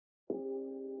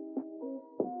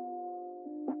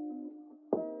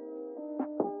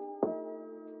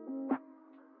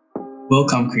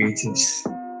Welcome, creatives,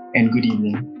 and good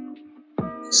evening.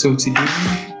 So, today,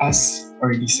 as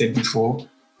already said before,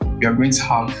 we are going to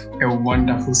have a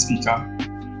wonderful speaker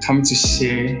coming to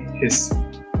share his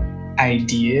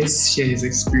ideas, share his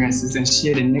experiences, and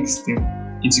share the next step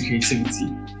into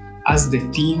creativity. As the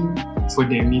theme for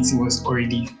the meeting was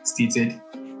already stated,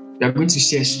 we are going to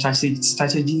share strategies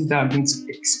that are going to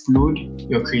explode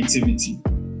your creativity.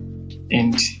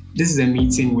 And this is a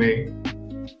meeting where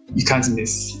you can't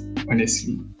miss,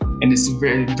 honestly. And it's a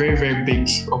very, very, very big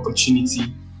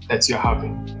opportunity that you're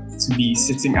having to be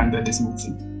sitting under this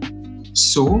meeting.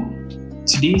 So,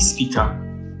 today's speaker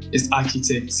is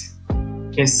architect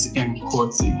S.M.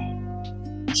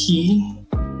 Quartey. He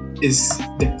is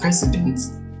the president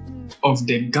of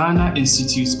the Ghana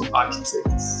Institute of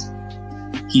Architects.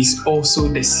 He's also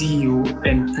the CEO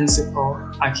and principal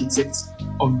architect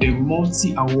of the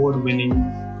multi-award-winning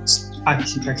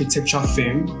architecture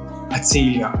firm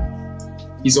Atelier.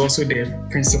 He's also the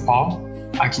principal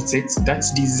architect that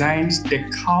designed the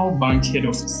Cow Bank head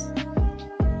office.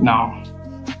 Now,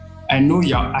 I know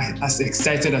you're as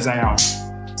excited as I am,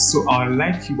 so I would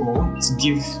like you all to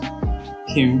give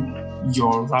him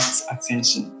your rapt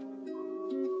attention.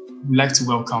 I'd like to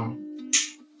welcome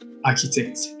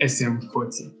architect S.M.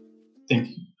 Quartey. Thank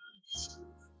you.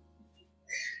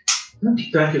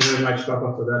 Thank you very much,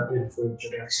 Papa, for that beautiful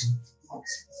introduction.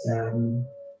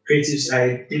 Creatives,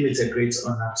 I think it's a great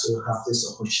honor to have this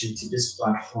opportunity, this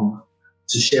platform,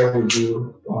 to share with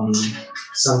you on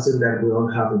something that we all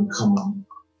have in common.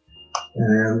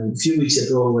 A few weeks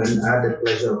ago, when I had the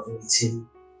pleasure of meeting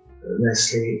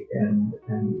Leslie and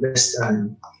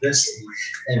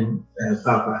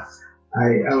Papa,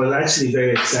 I was actually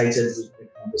very excited with the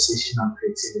conversation on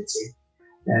creativity.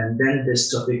 And then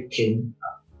this topic came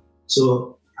up.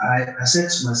 So I said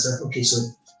to myself, okay, so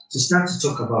to start to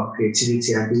talk about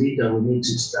creativity, I believe that we need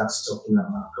to start talking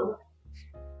about God.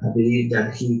 I believe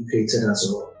that He created us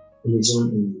all in His own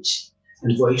image.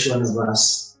 And for each one of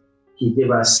us, He gave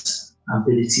us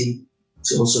ability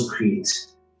to also create.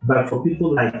 But for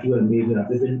people like you and me, we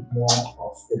have even more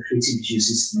of the creative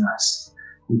juices in us.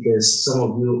 Because some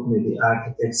of you may be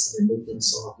architects in the making,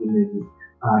 some of you may be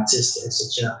artists,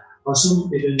 etc. Also,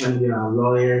 even when you are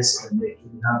lawyers and making,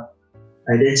 you have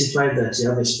identified that you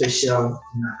have a special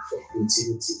knack for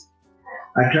creativity.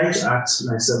 I try to ask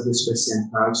myself this question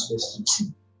prior to this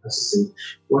meeting, as I say,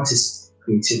 what is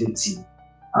creativity?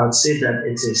 I would say that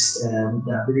it is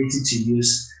the ability to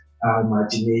use our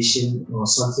imagination or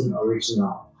something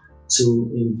original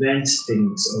to invent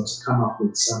things or to come up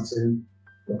with something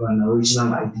of an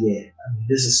original idea. I mean,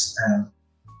 this is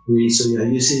so you are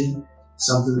using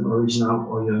something original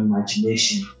or your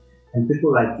imagination. And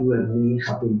people like you and me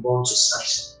have been born to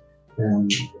such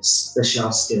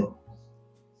special skill.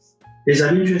 It's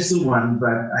an interesting one,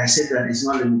 but I said that it's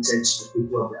not limited to the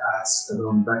people of the arts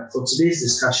alone. But for today's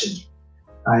discussion,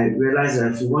 I realized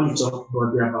that if we want to talk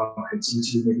broadly about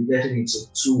creativity, we may be getting into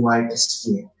too wide a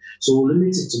sphere. So we'll limit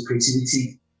it to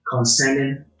creativity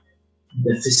concerning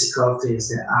the physical things,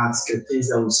 the arts, the things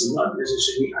that we see, not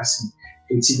necessarily as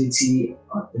creativity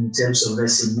in terms of,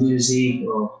 let's say, music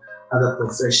or other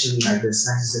professions like the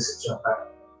sciences, etc.,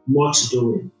 but more to do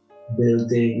with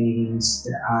buildings,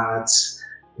 the arts,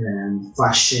 and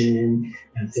fashion,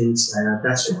 and things like that.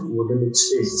 That's what we'll limit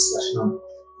today's discussion on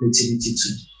creativity to.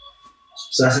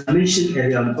 So as I mentioned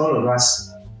earlier, all of us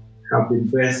have been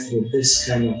birthed with this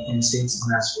kind of instinct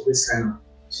in us, with this kind of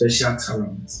special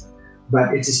talent.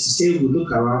 But it is to say we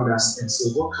look around us and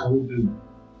say, what can we do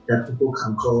that people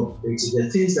can call creative? The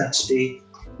things that today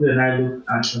you and I look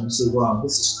at and say, wow,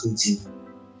 this is creative.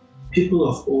 People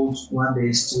of old one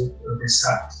day stood on the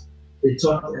side. They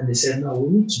thought and they said, no,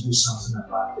 we need to do something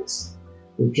about this.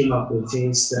 They came up with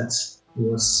things that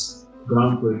was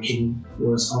groundbreaking,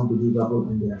 was unbelievable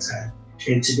in their time.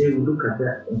 And today we look at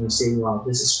that and we say, wow,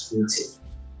 this is creative.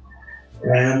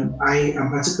 I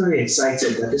am particularly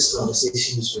excited that this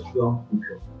conversation is with young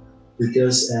people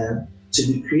because to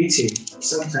be creative,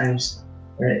 sometimes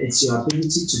it's your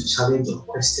ability to challenge or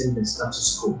question the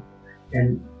status quo.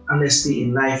 And honestly,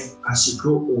 in life, as you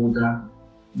grow older,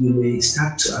 you may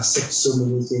start to accept so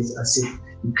many things as if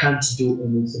you can't do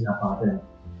anything about them.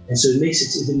 And so it makes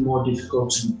it even more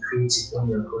difficult to be creative when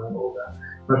you're growing older.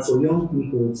 But for young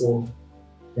people, for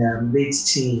late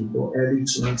teens or early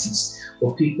 20s,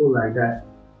 for people like that,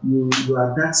 you are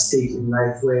at that stage in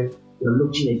life where you're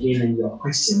looking again and you're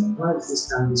questioning, why is this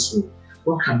done this way?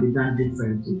 What can be done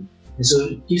differently? And so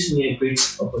it gives me a great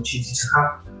opportunity to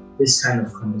have this kind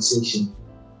of conversation.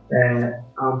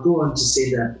 I'll go on to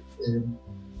say that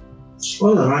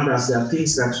all around us, there are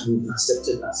things that we've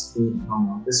accepted as being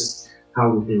normal. This is how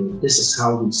we do it. This is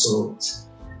how we solve it.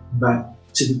 But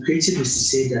to be creative is to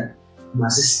say that,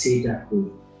 must it stay that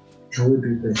way? Can we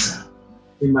do better?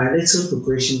 In my little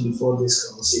preparation before this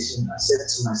conversation, I said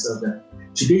to myself that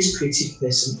today's creative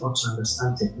person ought to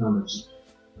understand technology,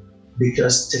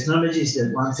 because technology is the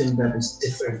one thing that is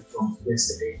different from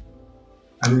yesterday.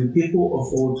 I mean, people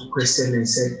of old questioned and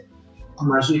said,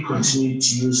 must we continue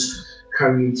to use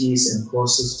carriages and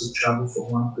horses to travel from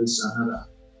one place to another?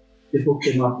 People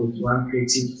came up with one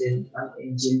creative thing, one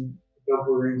engine,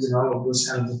 double engine, all of those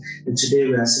kinds of things. And today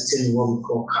we are sitting in what we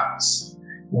call cars.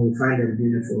 And we find them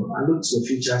beautiful. I looked to the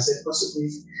future, I said, possibly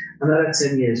another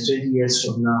 10 years, 20 years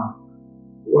from now,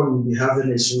 what we'll be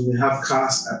having is we will have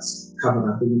cars that have an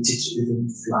ability to even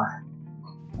fly.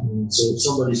 So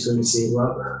somebody's going to say,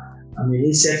 well,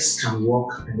 insects can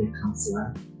walk and they can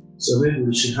fly. So maybe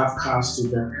we should have cars too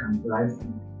that can drive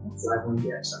and fly when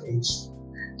they are challenged.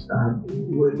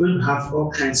 We're going to have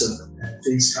all kinds of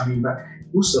things coming, but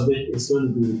most of it is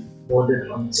going to be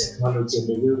bordered on technology and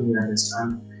the way we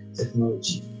understand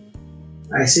technology.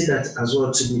 I say that as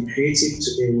well, to be creative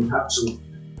today, we have to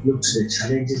look to the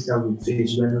challenges that we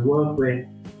face. We're in a world where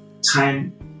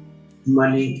time,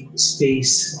 money,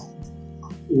 space,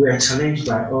 we are challenged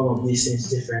by all of these things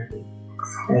differently.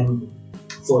 And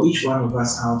for each one of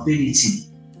us, our ability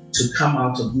to come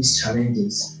out of these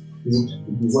challenges is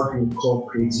what we call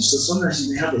creative. So sometimes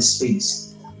you may have a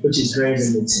space which is very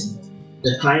limiting.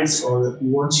 The clients, or you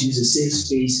want to use the same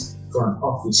space for an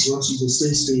office, you want to use the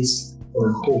same space for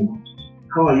a home.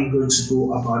 How are you going to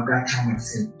go about that kind of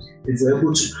thing? If we're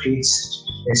able to create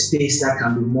a space that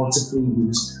can be multiple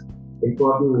used, it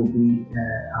probably will be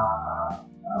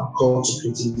a call to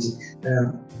creativity.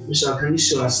 Michelle, can you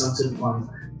show us something on,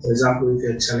 for example, if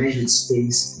you're challenged with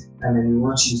space and then you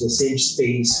want to use the same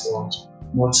space for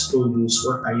multiple use,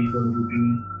 what are you going to be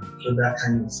doing for that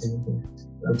kind of thing?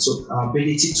 So our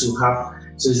ability to have,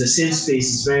 so it's the same space,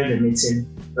 is very limiting,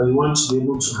 but we want to be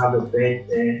able to have a bed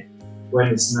there when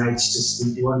it's night to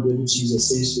sleep. You want to be able to use the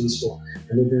same space for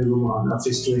a living room or an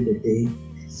office during the day.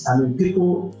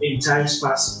 People in times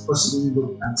past possibly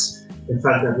look at the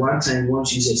fact that one time you want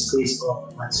to use a space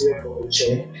or material for a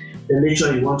chair, then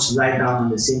later you want to lie down on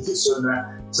the same place. So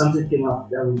that something came up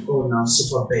that we call now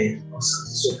sofa bed or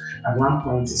something. So at one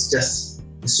point it's just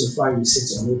the sofa you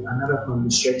sit on it, another point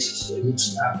you stretch it to be able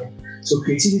to lie there. So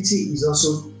creativity is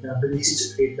also the ability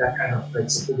to create that kind of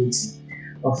flexibility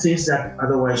of things that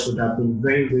otherwise would have been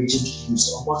very rigid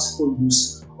use or multiple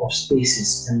use of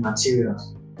spaces and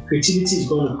materials. Creativity is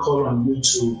going to call on you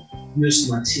to use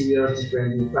material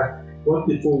differently. In fact, what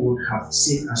people would have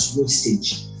seen as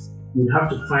wastage, you'd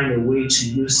have to find a way to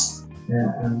use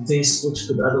things which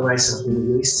could otherwise have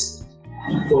been waste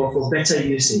for better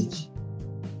usage.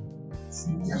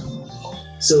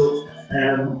 So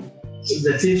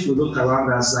the things we look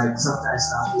around us, like sometimes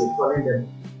now we're calling them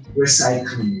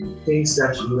recycling, things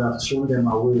that we would have thrown them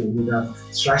away, we would have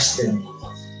trashed them.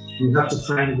 We have to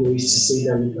find ways to say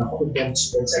that we can put them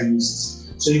to better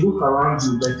uses. So you look around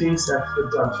you, the things that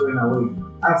people are throwing away.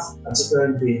 I've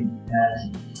particularly been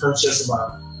conscious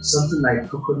about something like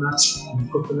coconut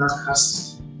and coconut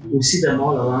husk. We see them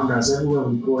all around us everywhere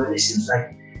we go, and it seems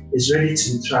like it's ready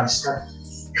to be trashed.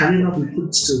 Can it not be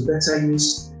put to better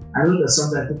use? I know that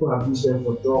sometimes people have used them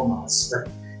for doormats,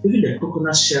 but even the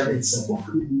coconut shell itself, what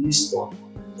could it be used for?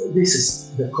 This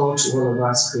is the call to all of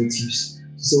us creatives.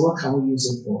 So what can we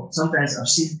use it for? Sometimes I've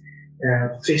seen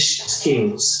fish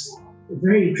scales,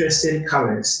 very interesting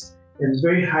colors, and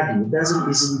very hardy. It doesn't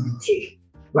easily decay,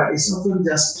 but it's often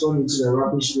just thrown into the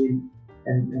rubbish bin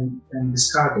and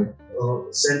discarded or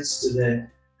sent to the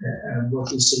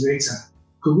incinerator.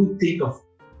 Could we think of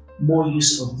more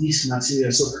use of these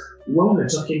materials? So when we're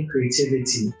talking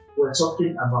creativity, we're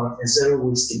talking about a zero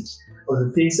wastage, or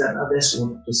the things that others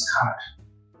would discard.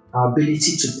 Our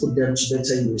ability to put them to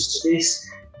better use. Today's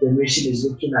generation is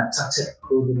looking at tattered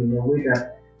clothing in a way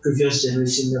that previous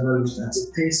generation never looked at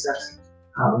it. Things that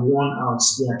are worn out,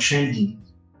 they are trendy.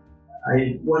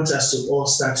 I want us to all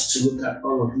start to look at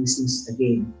all of these things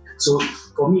again. So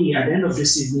for me, at the end of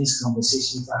this evening's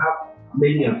conversation, I have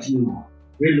many of you,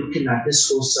 we're looking at this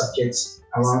whole subject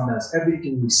around us,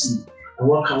 everything we see, and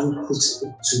what can we put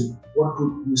into, what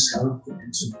good use can we put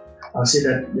into. I'll say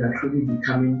that we are truly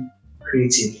becoming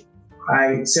creative.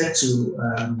 I said to,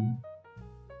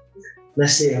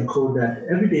 let's say and code that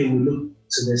every day we look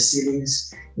to the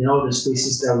ceilings in all the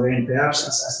spaces that we're in. Perhaps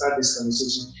as I start this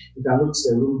conversation, you can look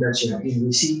to the room that you're in.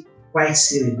 We see white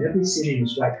ceiling. Every ceiling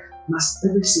is white. Must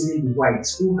every ceiling be white?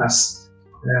 Who has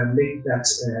made that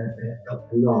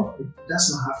a law? It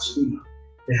does not have to be.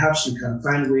 Perhaps we can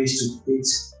find ways to create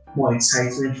more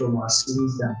excitement from our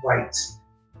ceilings than white.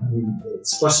 I mean,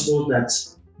 it's possible that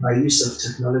by use of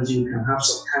technology, you can have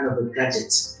some kind of a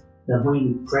gadget that when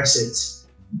you press it,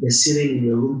 the ceiling in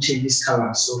your room changes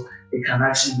color. So it can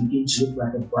actually begin to look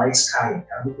like a bright sky, it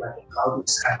can look like a cloudy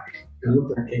sky, it can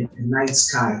look like a night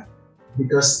sky.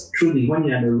 Because truly, when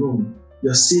you're in a room,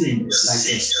 your ceiling is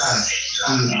like a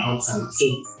sky when you're outside. So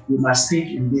you must think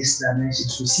in these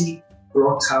dimensions. We see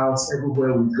block tiles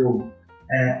everywhere we go.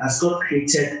 As God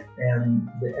created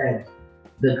the earth,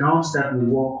 the ground that we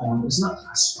walk on is not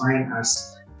as fine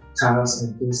as tiles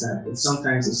and things like that.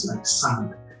 Sometimes it's like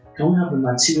sand. Can we have the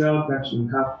material that we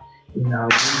have in our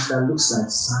rooms that looks like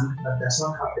sand, but does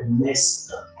not have the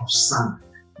mess of sand?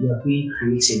 We are being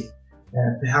creative.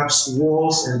 Perhaps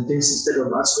walls and things, instead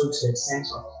of us going to the extent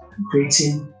of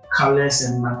creating colors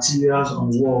and materials on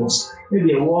walls.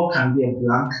 Maybe a wall can be a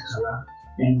blank color,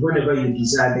 and whatever you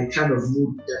desire, the kind of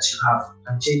mood that you have,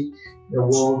 can change the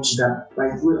wall to that by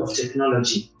way of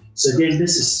technology. So again,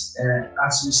 this is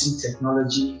us using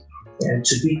technology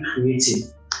to be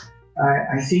creative.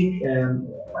 I think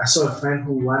I saw a friend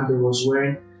who one day was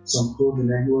wearing some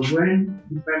clothing, and he was wearing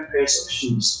different pairs of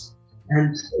shoes.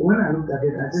 And when I looked at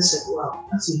it, I just said, wow,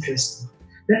 that's interesting.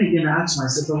 Then again, I asked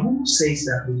myself, well, who says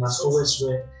that we must always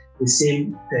wear the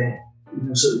same pair?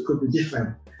 So it could be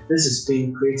different. This is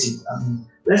being creative.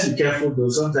 Let's be careful though.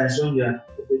 Sometimes when you are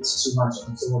a bit too much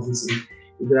on some of these things,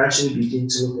 you could actually begin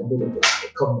to look a bit of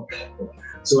a comic.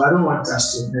 So I don't want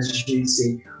us to necessarily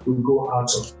say we'll go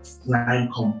out of line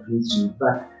completely.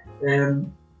 But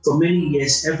for many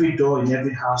years, every door in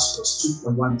every house was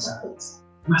 2.1 meter height.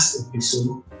 Must it be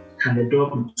so? Can the door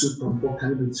be 2.4?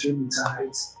 Can it be 3 meter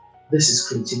height? This is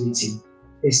creativity.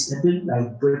 It's a bit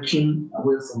like breaking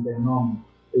away from the norm,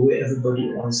 the way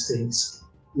everybody else thinks.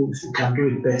 If you can do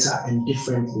it better and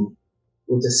differently,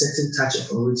 with a certain touch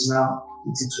of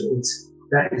originality to it,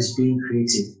 that is being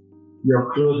creative.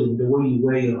 Your clothing, the way you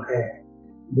wear your hair,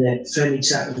 the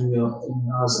furniture in your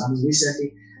house.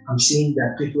 Recently, I'm seeing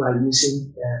that people are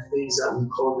using things that we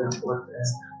call them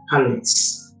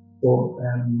pallets for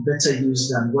better use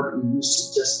than what we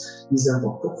used to just use them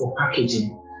for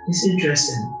packaging. It's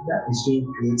interesting. That is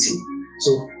being creative.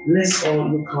 So let's all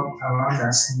look up around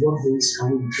us. In what ways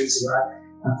can we be creative?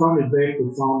 I found it very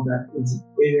profound that in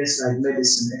areas like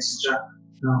medicine, etc.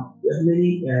 Now, there are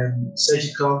many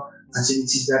surgical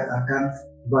activities that are done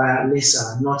via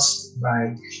laser, not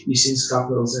by using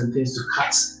scalpels and things to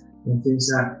cut and things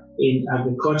that in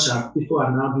agriculture, people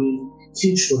are now doing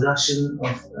huge production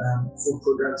of food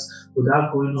products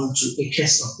without going on to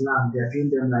acres of land. They are doing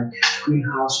them like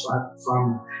greenhouse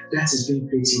farming. That is being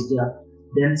creative. They are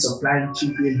then supplying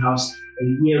to greenhouse a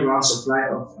year-round supply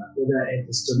of whether it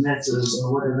is tomatoes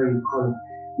or whatever you call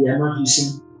it. They are not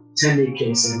using 10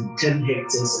 acres and 10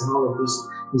 hectares and all of this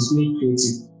is being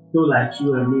creative. So like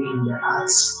you and me in the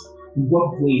arts, in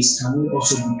what ways can we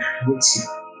also be creative?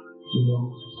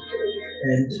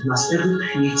 And must every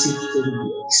creative thing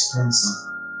be expensive?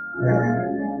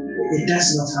 It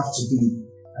does not have to be.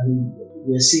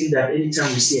 We're seeing that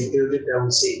anytime we see a building that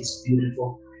we say is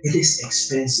beautiful, it is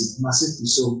expensive. Must it be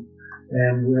so?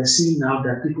 We are seeing now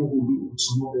that people who do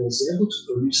automobiles are able to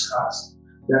produce cars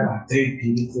that are very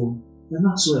beautiful. They're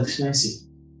not so expensive.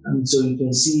 So you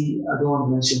can see, I don't want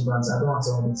to mention brands, I don't want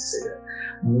someone to say that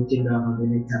I'm looking down on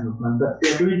any kind of brand, but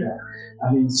they're doing that.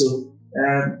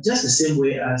 Just the same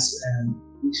way as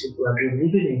these people are doing,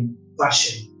 even in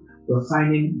fashion, we're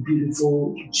finding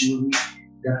beautiful jewelry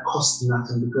that costs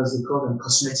nothing because they call them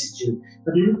cosmetic jewelry.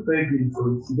 But they look very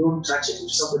beautiful. If you don't touch it,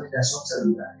 if somebody does not tell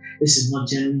you that this is not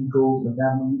genuine gold or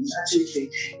diamond, you actually think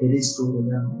it is gold or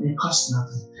diamond, and it costs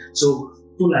nothing. So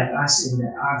people like us in the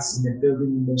arts, in the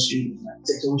building industry,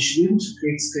 we should be able to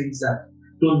create things that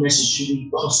don't necessarily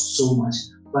cost so much,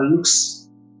 but looks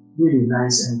really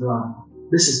nice and grand.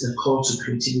 This is the call to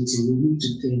creativity. We need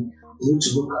to think, we need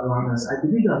to look around us. I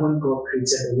believe that when God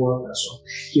created the world as well,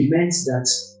 He meant that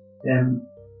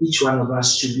each one of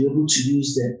us should be able to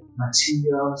use the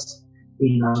materials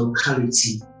in our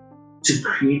locality to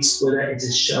create, whether it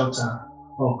is shelter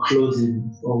or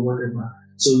clothing or whatever.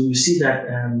 So you see that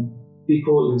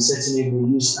people in certain areas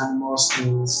may use animal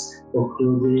skins for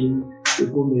clothing.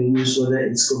 People may use whether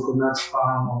it's coconut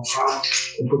palm or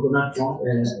coconut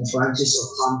branches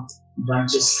or palm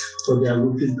branches for their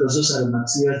roofing, because those are the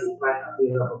materials they find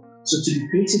available. So to be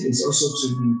creative is also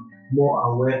to be more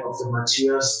aware of the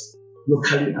materials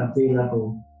locally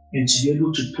available and to be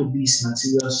able to put these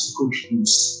materials to good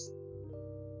use.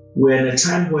 We're in a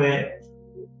time where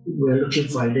we're looking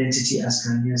for identity as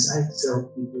Ghanaians. I tell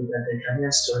people that the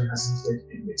Ghanaian story hasn't yet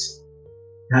been written.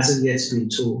 It hasn't yet been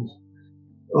told.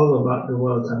 All about the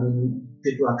world,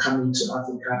 people are coming to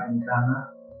Africa and Ghana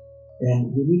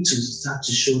And we need to start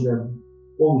to show them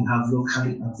what we have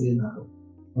locally available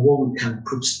and what we can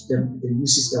put them, the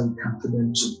uses that we can put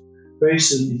them to. Very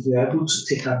soon, if we are able to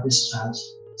take up this charge,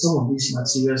 some of these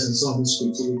materials and some of this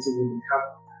creativity will become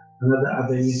another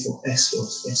avenue for export,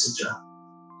 etc.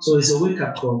 So it's a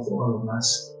wake-up call for all of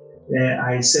us.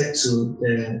 I said to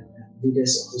the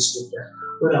leaders of this group that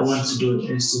what I want to do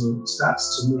is to start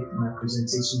to make my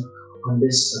presentation on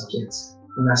this subject.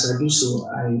 And as I do so,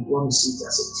 I want to see it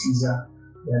as a teaser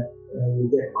that we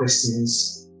get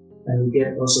questions and we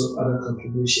get also other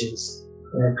contributions.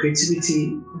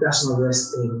 Creativity does not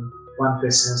rest in one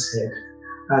person's head.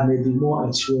 I may be more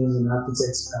experienced in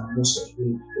architects than most of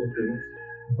you do,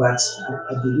 but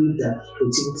I believe that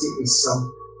creativity is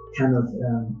some kind of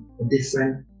a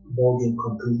different ballgame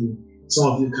completely.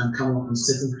 Some of you can come up with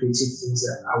certain creative things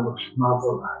that I would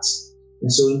marvel at.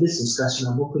 And so in this discussion,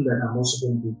 I'm hoping that I'm also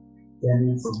going to be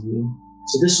learning from you.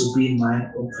 So this will be my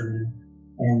opening,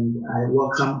 and I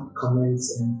welcome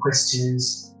comments and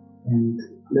questions and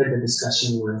let the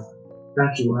discussion work.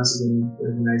 Thank you once again, the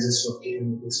organizers, for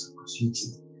giving me this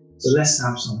opportunity. So let's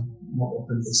have some more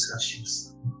open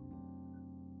discussions.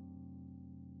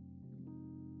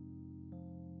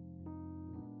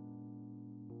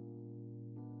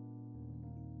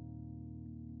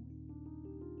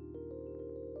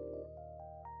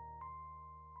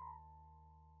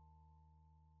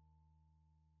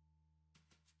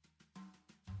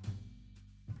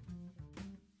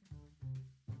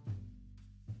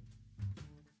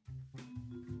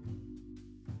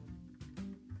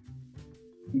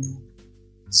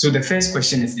 So the first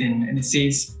question is in, and it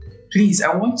says, please,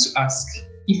 I want to ask,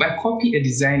 if I copy a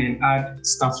design and add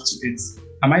stuff to it,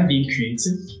 am I being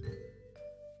creative?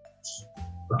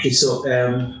 Okay, so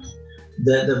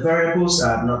the variables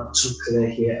are not too clear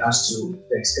here as to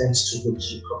the extent to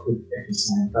which you copy a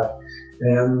design, but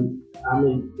I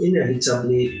mean,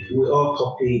 inevitably, we all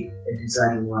copy a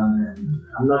design one.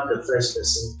 I'm not the first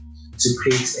person to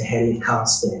create a helical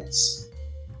stairs.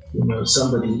 You know,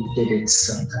 somebody did it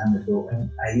some time ago, and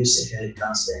I used a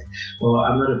helical stair. Or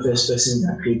I'm not the first person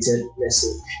that created, let's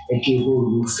say, a gable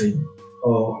roofing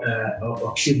or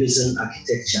cubism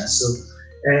architecture. So,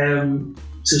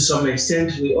 to some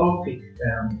extent, we all pick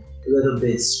little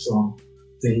bits from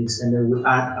things, and then we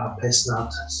add our personal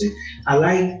touch to it. I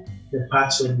like the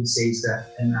part when he says that,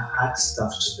 and I add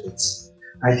stuff to it.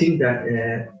 I think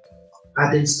that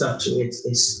adding stuff to it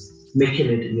is making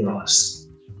it yours.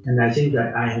 And I think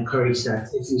that I encourage that.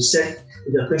 If you said,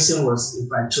 if the question was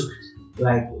if I took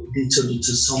like literally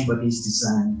to somebody's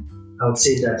design, I would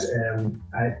say that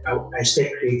I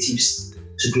expect creatives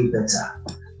to do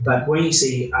better. But when you say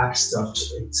you add stuff to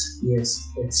it, yes,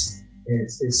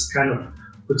 it's kind of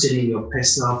putting in your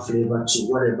personal flavor to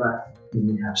whatever you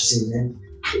may have seen. And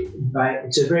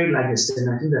it's a very large extent.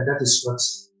 I think that is what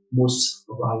most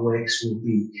of our works will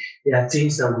be. There are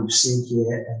things that we've seen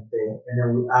here and there, and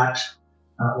then we add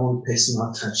our own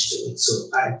personal touch to it. So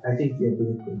I think you're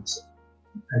doing great.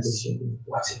 I think you're doing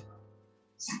great.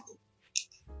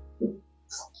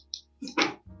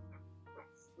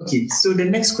 Okay, so the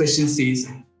next question says,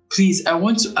 please, I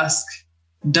want to ask,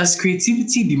 does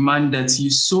creativity demand that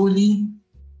you solely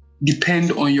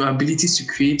depend on your ability to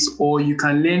create, or you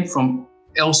can learn from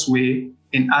elsewhere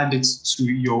and add it to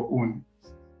your own?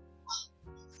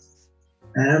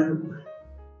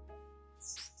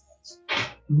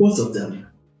 Both of them.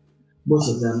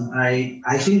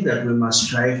 I think that we must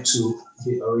strive to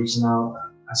be original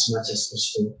as much as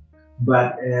possible.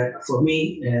 But for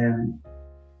me,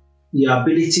 the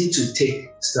ability to take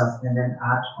stuff and then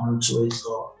add onto it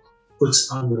or put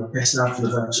on your personal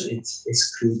flavor to it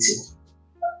is creative.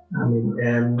 I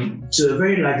mean, to a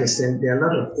very large extent, there are a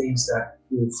lot of things that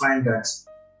you'll find that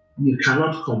you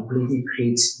cannot completely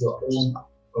create your own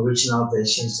original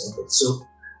versions of it. So,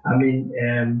 I mean,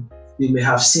 you may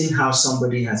have seen how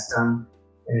somebody has done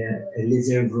a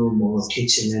living room or a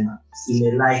kitchen, and you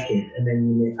may like it, and then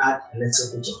you may add a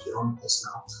little bit of your own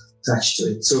personal touch to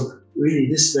it. So really,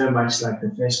 this is very much like the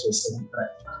first question.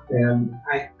 But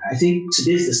I think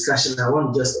today's discussion, I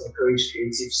want to just encourage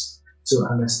creatives to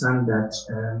understand that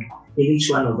in each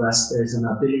one of us, there's an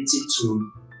ability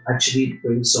to actually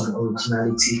bring some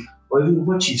originality, or even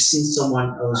what you've seen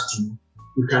someone else do,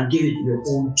 you can give it your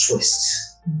own twist.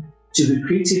 To be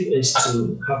creative is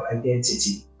to have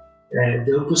identity.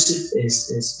 The opposite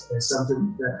is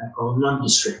something that I call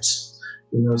nondescript.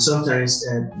 You know, sometimes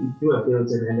you do a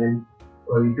building and then,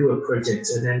 or you do a project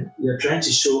and then you're trying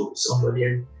to show somebody,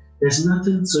 and there's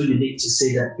nothing so unique to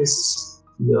say that this is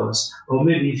yours. Or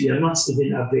maybe if you're not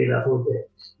even available there,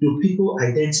 do people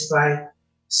identify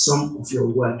some of your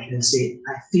work and say,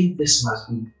 I think this must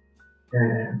be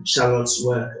Charlotte's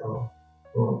work or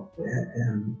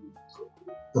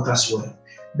Papa's work.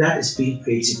 That is being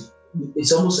creative.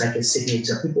 It's almost like a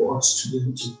signature. People ought to be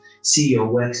able to see your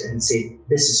works and say,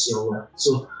 this is your work.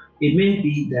 So it may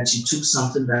be that you took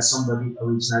something that somebody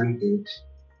originally did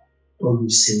or you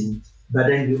sing, but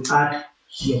then you add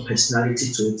your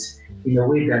personality to it in a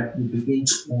way that you begin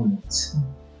to own it.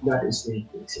 That is being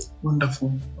creative.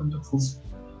 Wonderful, wonderful.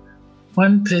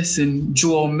 One person,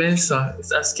 Joel Mensah,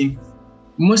 is asking,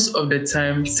 most of the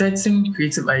time, certain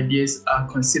creative ideas are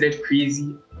considered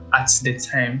crazy at the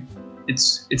time it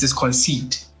is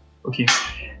conceived. Okay.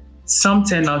 Some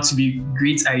turn out to be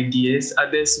great ideas,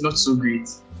 others not so great.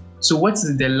 So what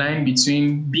is the line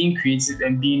between being creative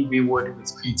and being wayward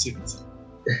with creativity?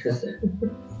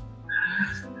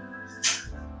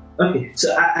 Okay,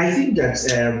 so I think that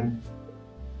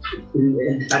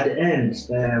at the end,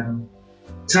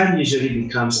 time usually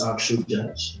becomes our true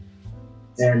judge.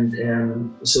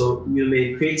 And so you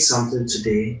may create something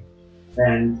today,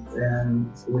 and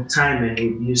with time and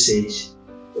with usage,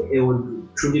 it will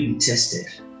truly be tested.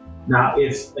 Now,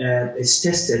 if it's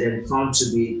tested and found to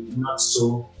be not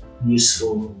so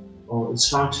useful, or it's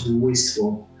found to be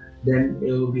wasteful, then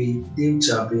it will be deemed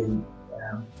to have been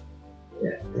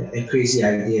a crazy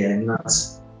idea and not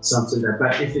something that.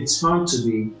 But if it's found to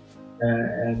be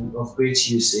of great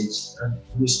usage and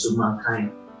use to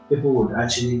mankind, people would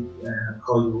actually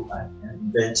call you an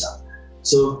inventor.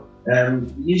 So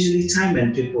usually time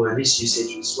and people and this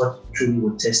usage is what truly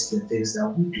would test the things that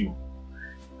we do.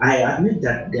 I admit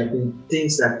that there have been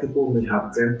things that people may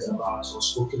have dreamt about or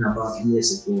spoken about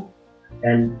years ago,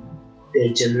 and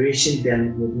their generation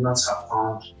then would not have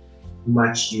found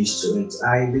much use to it.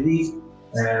 I believe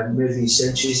maybe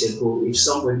centuries ago, if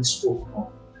somebody spoke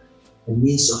of a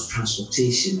means of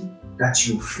transportation that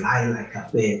you fly like a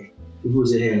bird, people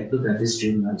say, hey, look at this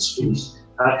dream man is foolish.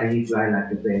 How can you fly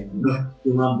like a bird? No,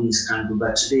 human beings can do.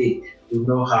 But today, we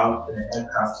know how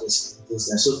aircraft is and things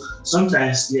like that. So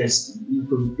sometimes, yes, you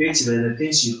could be creative, and the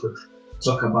things you could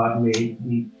talk about may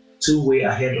be too way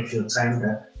ahead of your time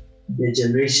that the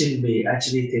generation may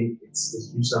actually think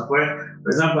it's useful. For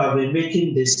example, I've been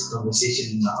making this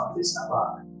conversation in my office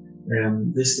about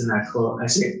this thing I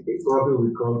said it probably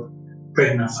we call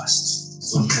pregnant fast.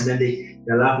 So, and then they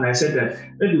laugh, and I said that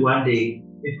maybe one day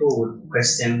people would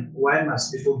question, why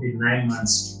must people be 9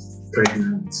 months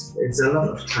pregnant? It's a lot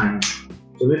of time.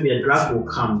 So maybe a drug will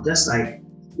come, just like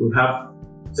we have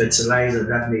fertilizer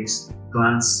that makes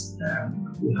plants,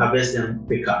 we harvest them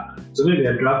quicker. So maybe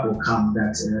a drug will come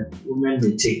that women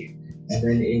may take, and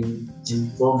then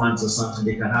in 4 months or something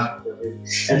they can have the baby.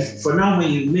 And for now,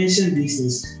 when you mention these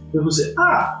things, people say,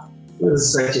 this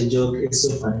is such a joke, it's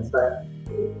so funny. But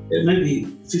maybe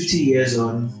 50 years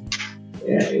on,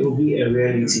 it will be a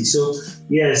reality. So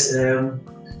yes,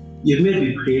 you may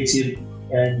be creative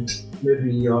and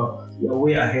maybe you're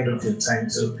way ahead of your time.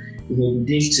 So you may be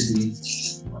deemed to be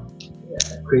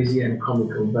crazy and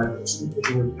comical, but with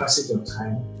the passage of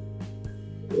time,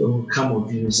 it will come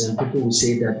of use, and people will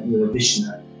say that you're a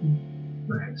visionary.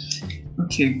 Right.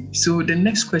 Okay, so the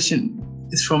next question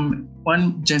is from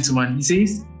one gentleman. He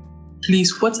says,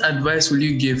 please, what advice will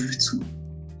you give to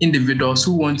individuals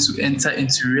who want to enter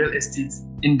into real estate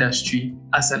industry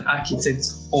as an architect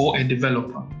or a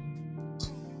developer?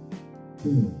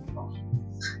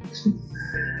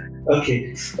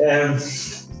 Okay.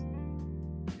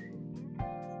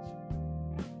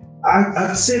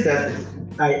 I'd say that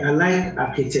I like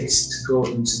architects to go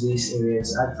into these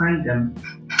areas. I find them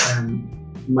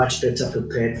much better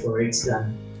prepared for it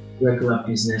than regular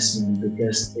businessmen,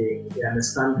 because they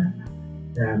understand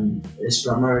that it's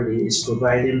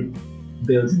providing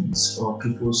buildings for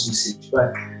people's usage.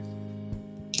 But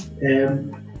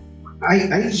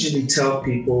I usually tell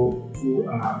people who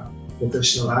are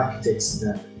professional architects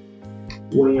that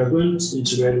when you're going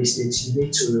into real estate, you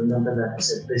need to remember that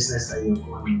it's a business that you're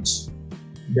going into.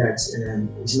 That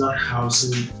it's not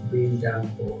housing being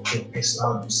done for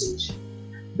personal usage.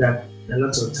 That a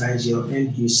lot of times your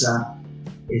end user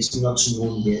is not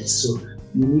known yet. So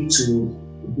you need to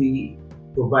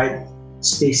provide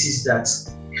spaces that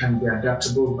can be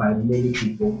adaptable by many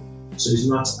people. So it's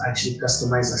not actually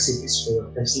customized as if it's for your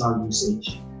personal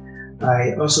usage.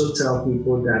 I also tell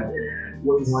people that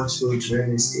when you want to go into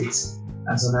real estate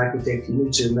as an architect, you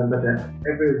need to remember that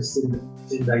everything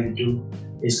that you do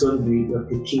is going to be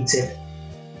replicated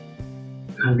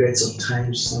hundreds of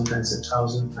times, sometimes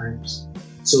 1,000 times.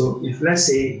 So if, let's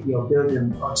say, your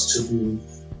building ought to be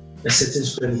a certain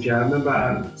square meter, I remember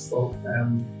I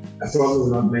probably will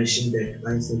not mention the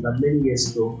client's name, but many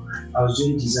years ago, I was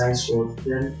doing designs for,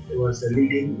 then it was the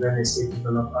leading real estate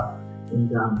developer in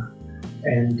Ghana.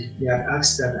 and they had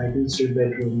asked that I do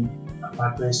 3-bedroom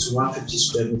apartments to 150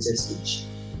 square meters each.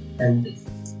 And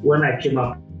when I came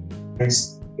up,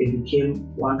 it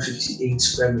became 158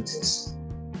 square meters.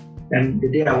 And the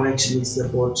day I went to meet the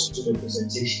board to the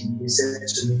presentation, they said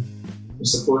to me,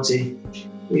 Mr. Quartey,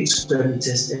 8 square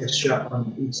meters extra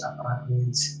on each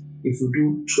apartment. If we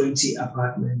do 20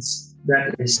 apartments,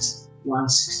 that is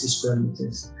 160 square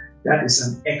meters. That is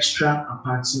an extra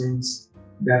apartment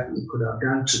that we could have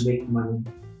done to make money,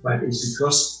 but it's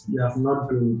because you have not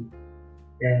been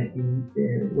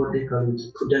what they call it,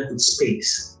 prudent with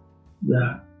space. You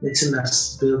are letting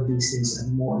us build these things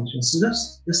at more interest. So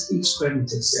that's just 8 square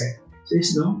meters there. So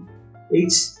it's no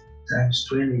 8 times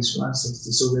 20 is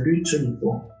 160. So we're doing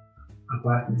 24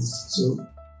 apartments. So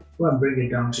go and bring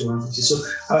it down to 150. So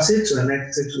I'll say to an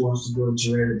architect who wants to go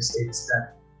into real estate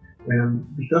that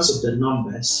because of the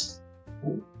numbers,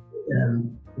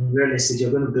 in real estate,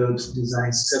 you're going to build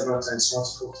designs several times,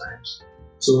 multiple times.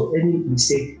 So any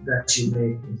mistake that you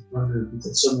make is going to be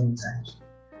repeated so many times.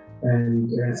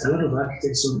 And a lot of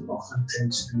architects don't often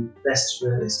tend to be best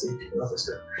real estate developers.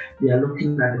 They are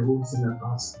looking at the whole thing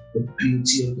about the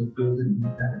beauty of the building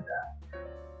and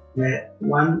that.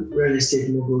 One real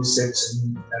estate mogul said to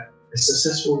me that a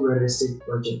successful real estate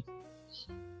project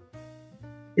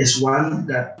is one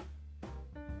that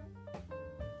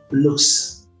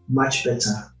looks much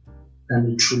better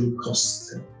than it truly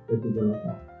costs the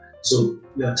developer. So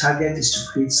your target is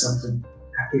to create something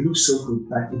that it looks so good,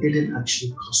 but it didn't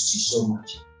actually cost you so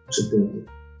much to build it.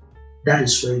 That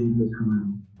is where you make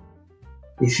money.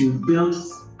 If you build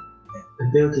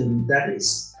a building that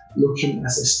is looking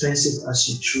as expensive as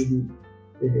you truly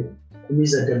did it, it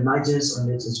means that the margins on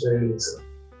it is very little.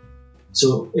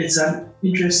 So it's an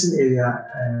interesting area.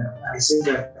 I say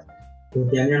that the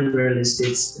Ghanaian real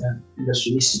estate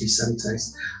industry needs to be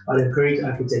sanitized. I'll encourage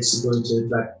architects to go into it,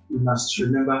 but you must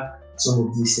remember some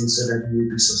of these things so that you will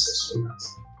be successful at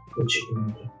what you can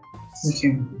do.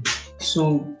 Okay.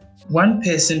 So one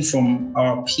person from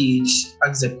our page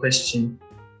asked a question.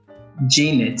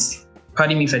 Janet,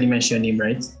 pardon me if I didn't mention your name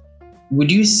right. Would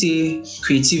you say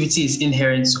creativity is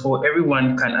inherent or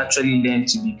everyone can actually learn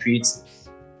to be creative?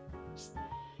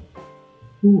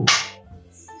 Ooh.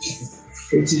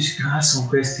 Creative can ask some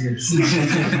questions.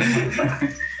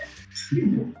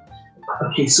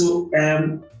 Okay, so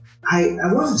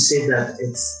I want to say that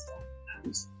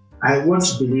I want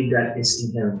to believe that it's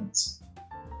inherent.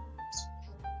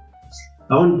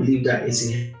 I want to believe that it's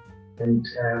inherent.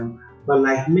 But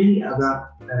like many other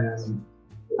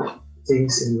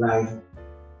things in life,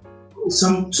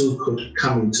 some too could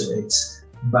come into it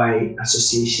by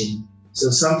association. So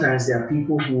sometimes there are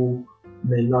people who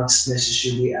may not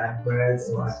necessarily at birth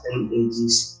or at early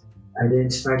ages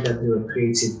identify that they were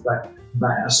creative, but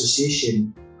by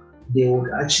association, they would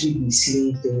actually be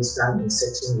seeing things done in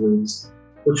certain ways,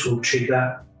 which will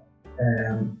trigger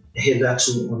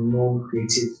hitherto unknown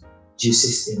creative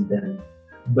juices in them.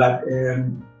 But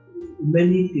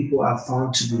many people are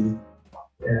found to be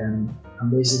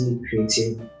amazingly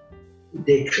creative.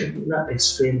 They cannot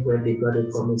explain where they got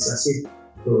it from. It's as if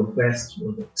they were birthed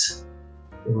with it.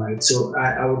 Right. So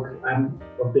I'm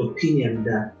of the opinion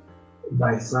that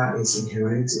by far it's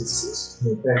inherent. It's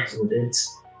birthed with it.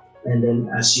 And then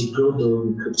as you grow, though,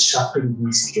 you could sharpen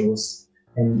these skills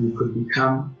and you could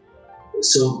become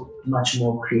so much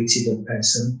more creative a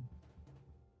person.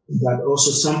 But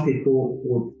also some people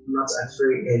would not at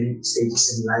very early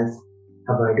stages in life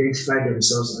have identified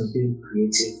themselves as being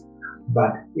creative.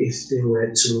 But if they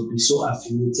were to be so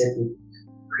affiliated with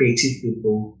creative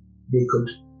people, they could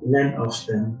learn of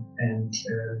them. And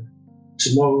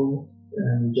tomorrow,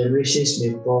 generations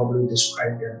may probably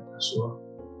describe them as well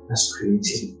as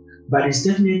creative. But it's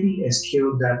definitely a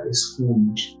skill that is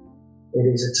honed. It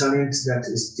is a talent that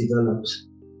is developed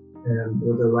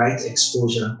with the right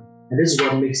exposure. And this is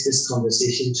what makes this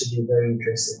conversation to be very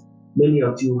interesting. Many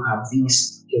of you have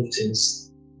these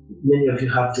giftings. Many of you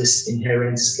have this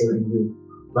inherent skill in you.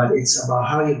 But it's about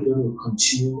how you're going to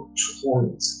continue to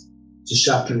hone it, to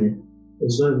sharpen it.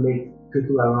 It's going to make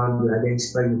people around you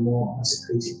identify you more as a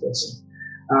creative person.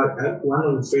 One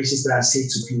of the phrases that I say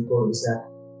to people is that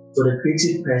for the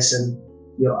creative person,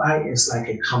 your eye is like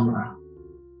a camera.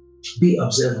 Be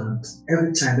observant.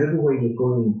 Every time, everywhere you're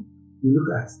going, you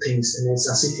look at things and it's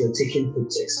as if you're taking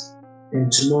pictures.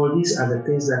 And tomorrow, these are the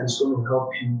things that is going to help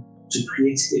you to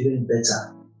create even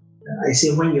better. I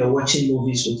say when you're watching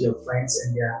movies with your friends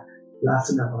and they're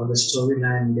laughing about the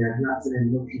storyline, they're laughing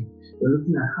and looking, you're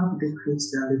looking at how did they create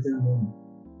that living room?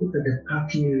 Look at the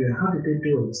parking area, how did they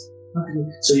do it?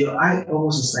 So your eye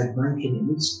almost is like blanking, and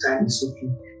each time it's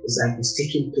looking, it's like it's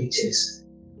taking pictures.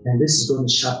 And this is going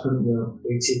to sharpen your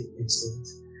creative instinct.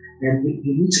 And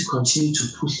you need to continue to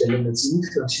push the limits. You need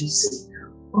to continue to say,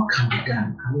 what can be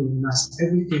done? I mean, must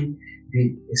everything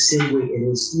be the same way it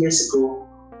is? Years ago,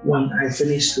 when I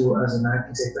finished school as an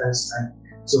architect,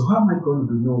 so how am I going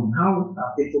to be known? How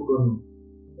are people going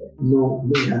to know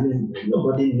me? I mean,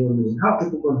 nobody knew me. How are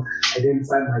people going to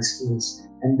identify my skills?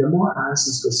 And the more I asked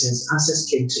these questions, answers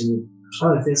came to me.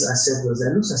 One of the things I said was,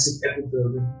 it looks as if every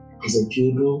building is a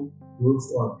gable roof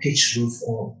or a pitch roof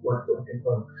or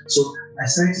whatever. So I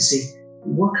started to say,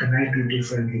 what can I do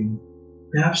differently?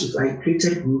 Perhaps if I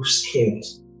created roofs curved,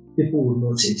 people would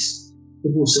notice.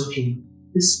 People would say, okay,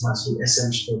 this must be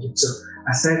SM's project. So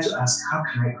I started to ask, how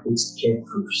can I create curved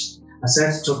roofs? I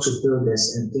started to talk to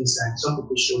builders and things like some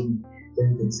people showed me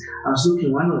different things. I was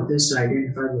looking, one of the things to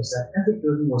identify was that every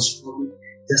building was probably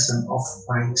just an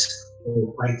off-white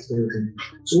or white building.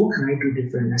 So what can I do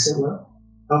differently? I said, well,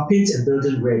 I'll paint a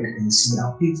building red and see,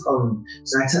 I'll paint orange.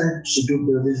 So I started to do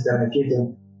buildings that I gave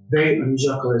them very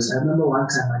unusual colors. I remember one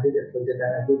time I did a project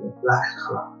that I gave a black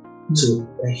color to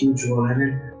a huge wall. And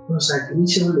then it was like,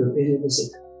 initially the painting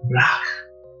was black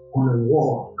on a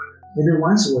wall. And then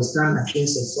once it was done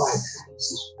against the white, I was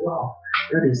like, wow,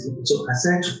 that is different. So I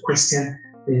started to question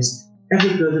this.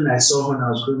 Every building I saw when I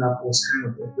was growing up was kind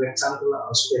of a rectangular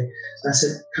or square. So I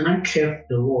said, can I curve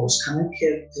the walls? Can I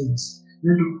curve things?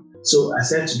 So I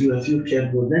started to do a few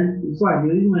curved walls. Then before I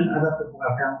knew, even when other people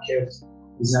have done curved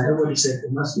design, everybody said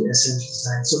it must be essential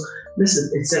design. So listen,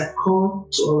 it's a call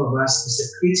to all of us. It's a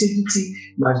creativity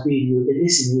must be in you. It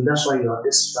is in you. That's why you're on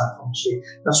this platform today.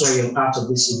 That's why you're part of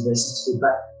this university.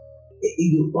 But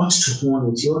you ought to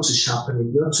hone it. You ought to sharpen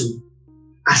it. You ought to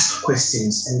ask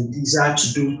questions and desire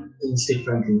to do things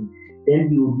differently. Then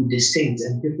you will be distinct,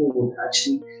 and people would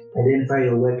actually identify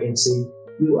your work and say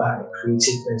you are a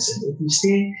creative person. If you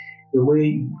stay the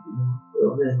way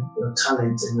your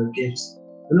talent and your gifts,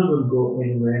 you're not going to go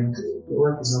anywhere, and your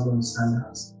work is not going to stand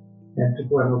out, and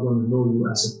people are not going to know you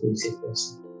as a creative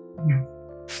person. Yeah.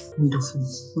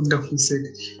 Wonderfully said.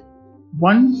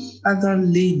 One other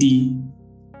lady,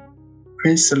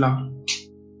 Priscilla,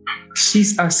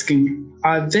 she's asking,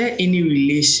 are there any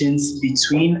relations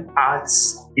between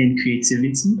arts and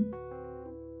creativity?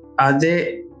 Are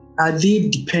they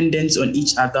dependent on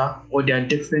each other, or they are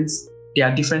different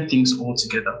things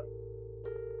altogether?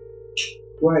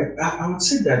 Right. I would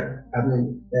say that, I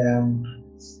mean,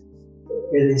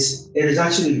 it is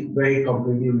actually very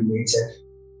completely related,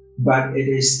 but it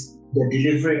is the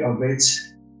delivery of it.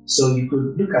 So you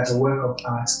could look at a work of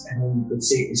art and then you could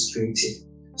say it's creative.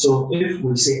 So if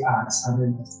we say art, I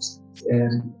mean,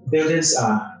 buildings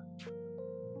are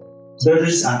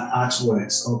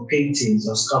artworks, or paintings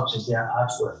or sculptures, they are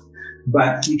artwork.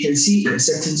 But you can see a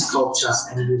certain sculpture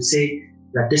and you would say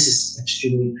that this is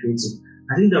extremely creative.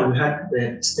 I think that we had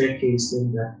the staircase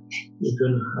thing that we're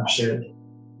going to have shared.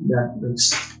 That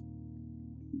looks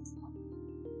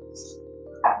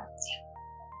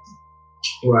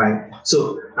right.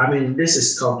 So, I mean, this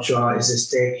is sculpture, it's a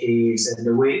staircase, and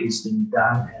the way it's been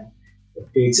done and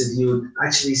created, you would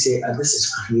actually say, this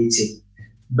is creative.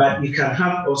 But you can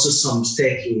have also some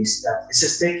staircase that it's a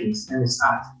staircase and it's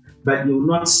art, but you will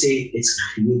not say it's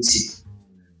creative.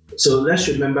 So let's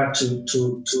remember to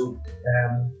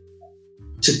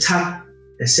tag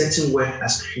a certain work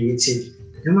as creative.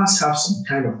 It must have some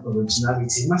kind of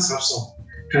originality. It must have some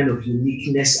kind of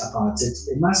uniqueness about it.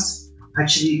 It must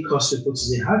actually cause people to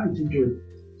say, how did he do it?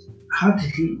 How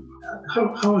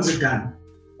was it done?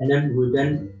 And then we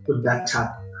then put that tag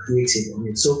creative on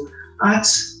it. So art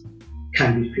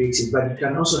can be creative, but you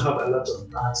can also have a lot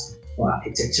of art or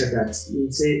architecture that you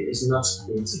would say is not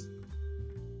creative.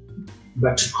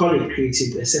 But to call it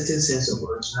creative, a certain sense of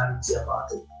originality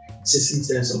about it, a certain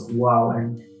sense of wow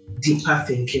and deeper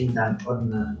thinking than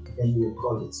ordinary, then you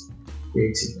call it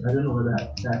creative. I don't know whether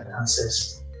that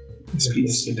answers.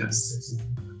 Yes, it does.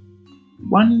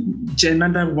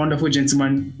 Another wonderful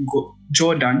gentleman,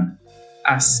 Jordan,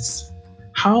 asks,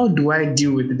 how do I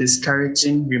deal with the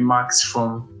discouraging remarks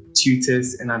from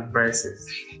tutors and advisors?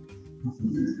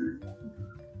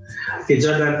 Okay,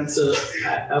 Jordan, so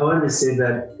I want to say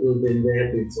that we've been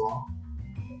there before.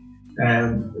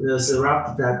 There's a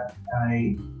rap that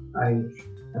I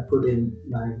put in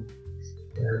my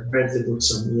birthday book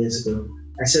some years ago.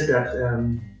 I said that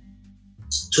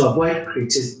to avoid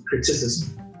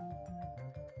criticism,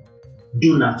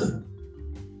 do nothing,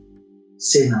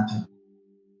 say nothing,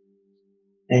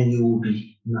 and you will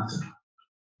be nothing.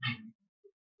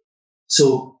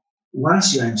 So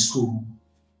once you're in school,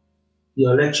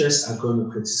 your lecturers are going to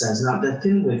criticize. Now, the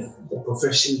thing with the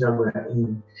profession that we're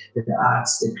in, the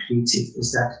arts, the creative,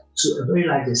 is that to a very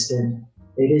large extent,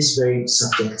 it is very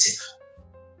subjective.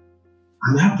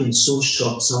 And I've been so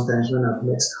shocked sometimes when I've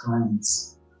met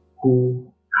clients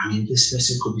who, this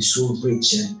person could be so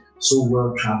rich and so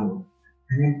well traveled.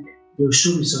 And then they'll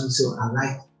show me something, so I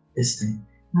like this thing.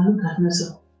 And I look at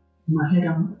myself, in my head,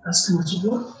 I'm asking myself,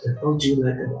 what the hell do you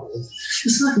like about this?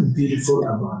 There's nothing beautiful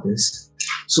about this.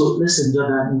 So listen,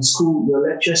 Jordan, in school, your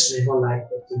lecturers may not like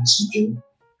the things you do.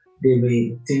 They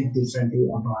may think differently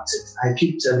about it. I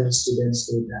keep telling students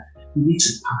that you need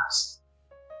to pass.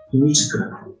 You need to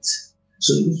graduate.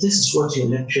 So if this is what your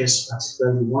lecturers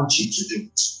particularly want you to do,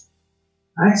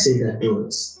 I say that do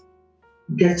it.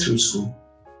 Get through school.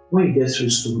 When you get through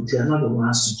school, they are not the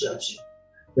ones to judge you.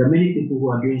 There are many people who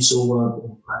are doing so well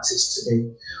in practice today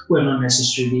who are not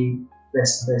necessarily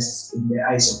best in the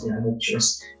eyes of their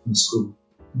lecturers in school.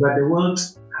 But the world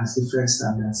has different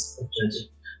standards of judging.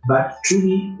 But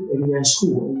truly, when you're in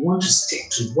school, you want to stick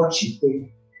to what you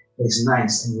think is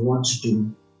nice and you want to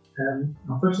do.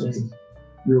 Unfortunately,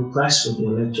 you'll clash with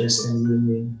your lecturers and you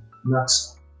may not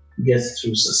get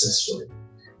through successfully.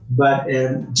 But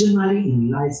generally in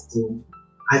life, though,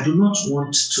 I do not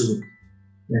want to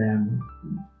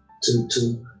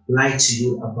lie to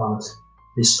you about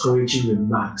discouraging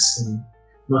remarks and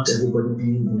not everybody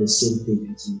being on the same page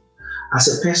with you. As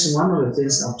a person, one of the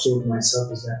things I've told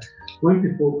myself is that when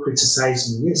people criticize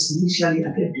me, yes, initially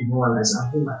I get demoralized,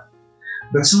 I'm human.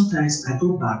 But sometimes I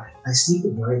go back, I sleep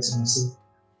over it and I say,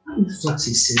 what if what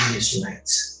he's saying is right?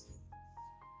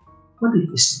 What if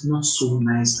it's not so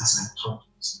nice as I thought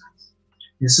it was nice?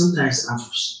 And sometimes I've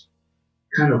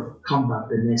kind of come back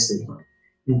the next day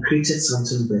and created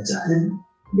something better. And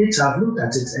later I've looked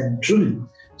at it and truly,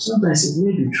 sometimes it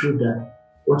may be true that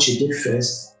what you did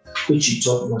first, which you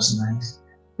thought was nice,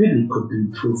 maybe could be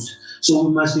improved. So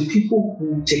we must be people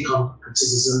who take on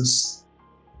criticisms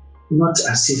not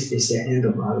as if it's the end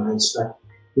of our lives, but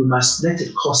we must let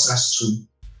it cause us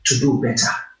to do better.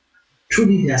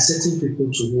 Truly, there are certain people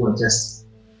who are just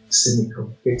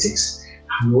cynical critics,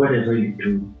 and whatever you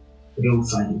do, we don't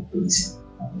find it pleasing.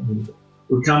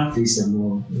 We can't please them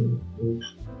all. We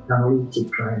can only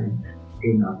keep trying and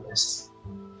doing our best.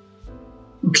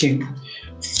 Okay.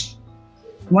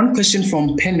 One question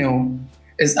from Penel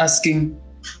is asking,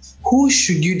 who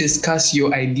should you discuss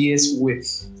your ideas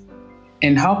with?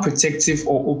 And how protective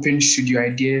or open should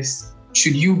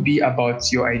you be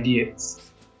about your ideas?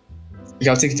 Okay,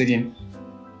 I'll take it again.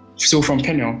 So from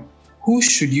Penel, who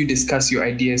should you discuss your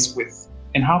ideas with?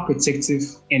 And how protective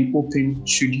and open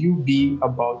should you be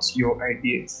about your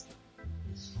ideas?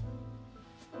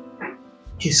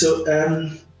 Okay, so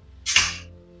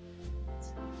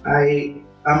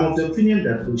I'm of the opinion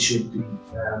that we should be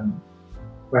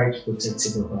quite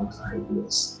protective about our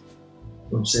ideas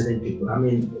from certain people.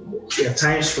 There are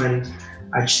times when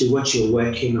actually what you're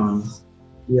working on,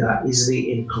 you are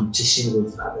easily in competition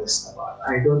with others about.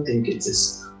 I don't think it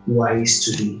is wise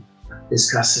to be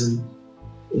discussing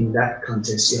in that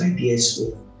context your ideas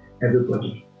with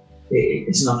everybody.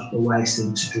 It's not a wise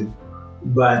thing to do.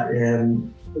 But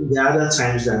there are other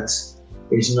times that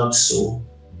it's not so.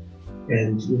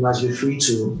 And you must be free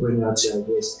to bring out your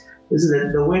ideas.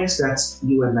 Listen, the works that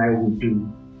you and I will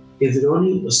do, if it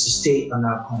only was to stay on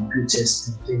our computers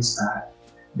and things like that,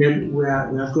 then we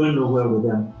are going nowhere with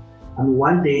them. And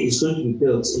one day it's going to be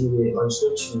built anyway, or it's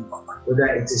going to be, whether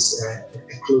it is a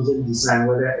clothing design,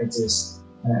 whether it is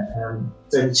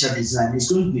furniture design,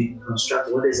 it's going to be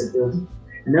constructed, whether it's a building,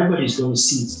 and everybody's going to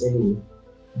see it anyway.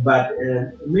 But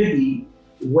maybe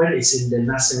when it's in the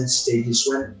nascent stages,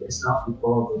 when it's not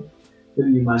evolving,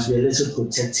 maybe you must be a little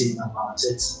protective about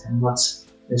it and not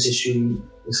necessarily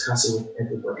discuss it with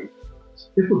everybody.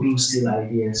 People do steal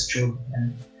ideas, true,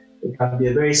 and it can be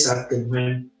a very sad thing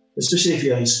when, especially if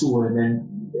you're in school and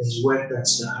then there's work that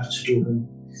you have to do and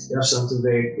you have something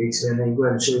very creative and then go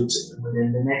and show it to them, and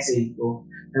then the next day you go,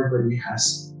 everybody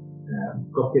has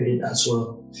copied it as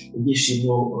well. It gives you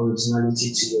more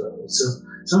originality to your work. So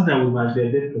sometimes we must be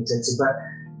a bit protective, but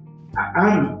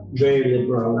I'm very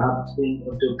liberal. I've been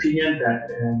of the opinion that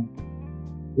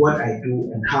what I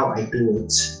do and how I do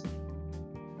it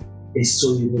is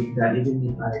so unique that even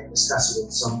if I discuss it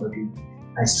with somebody,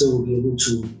 I still will be able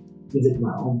to give it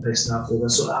my own personal flavor.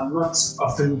 So I'm not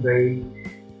often very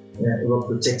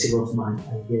protective of my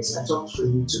ideas. I talk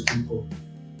freely to people.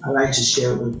 I like to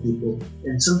share with people.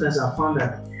 And sometimes I found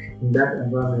that in that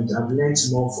environment, I've learned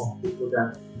more from people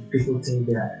than people think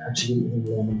they are actually even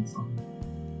learning from.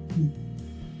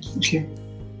 Okay.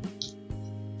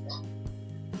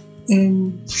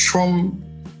 From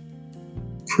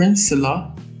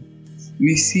Prinsila,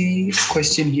 we see a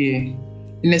question here.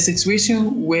 In a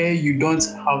situation where you don't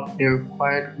have the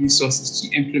required resources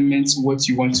to implement what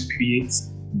you want to create,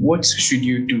 what should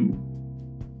you do?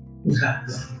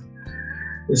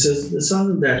 This is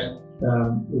something that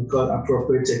we call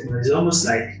appropriate technology. It's almost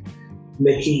like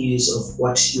making use of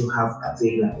what you have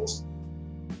available.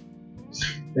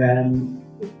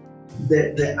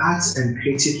 The arts and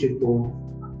creative people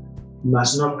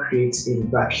must not create in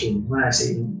vacuum. When I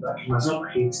say in vacuum, must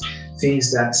not create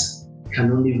things that can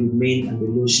only remain an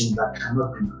illusion but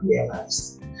cannot be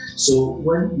realized. So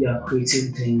when you are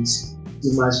creating things,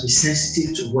 you must be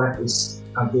sensitive to what is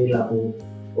available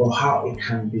or how it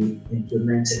can be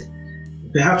implemented.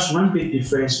 Perhaps one big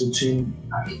difference between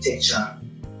architecture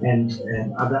and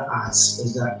other arts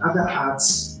is that other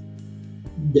arts,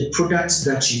 the product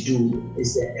that you do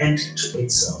is the end to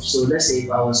itself. So let's say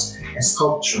if I was a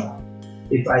sculptor,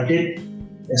 if I did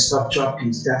a sculptural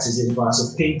piece, that is it. If I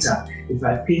was a painter, if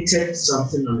I painted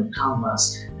something on a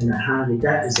canvas and I hung it,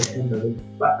 that is the end of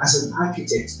it. But as an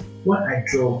architect, what I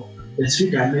draw, the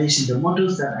 3 dimensions, the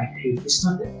models that I create, is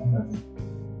not the end of it.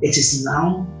 It is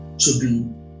now to be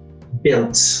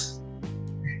built.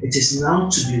 It is now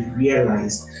to be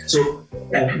realized. So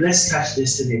let's catch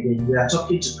this thing again. We are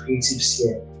talking to creatives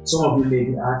here. Some of you may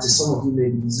be artists, some of you may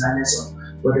be designers or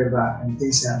whatever and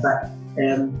things like that.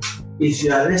 If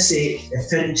you are, let's say, a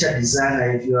furniture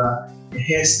designer, if you are a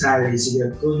hairstylist, if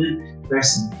you're a clothing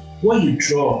person, what you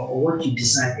draw or what you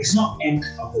design is not end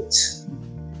of it.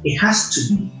 It has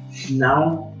to be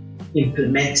now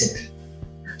implemented.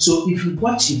 So if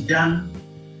what you've done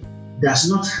does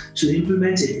not, to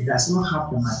implement it, it does not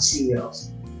have the materials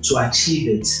to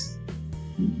achieve it,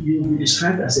 you will be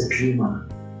described as a dreamer.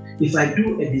 If I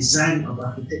do a design of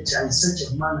architecture in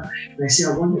such a manner, and I say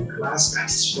I want a glass that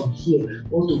is from here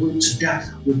all the way to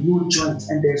that with no joint,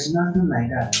 and there's nothing like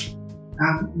that,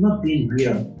 I'm not being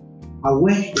real. Our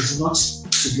work is not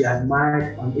to be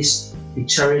admired on this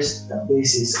picturesque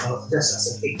basis or just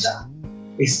as a picture.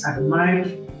 It's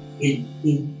admired in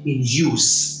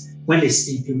use, when it's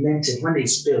implemented, when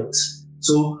it's built.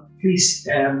 So please,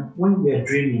 when we are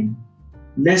dreaming,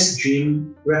 let's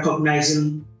dream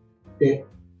recognizing the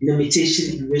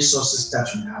limitation in resources that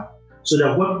we have, so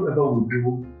that whatever we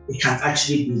do, it can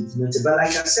actually be implemented. But like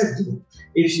I said,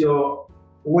 if your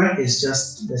work is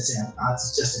just, let's say, an art,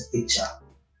 it's just a picture,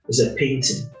 it's a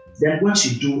painting, then what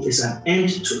you do is an end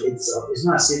to itself. It's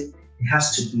not as if it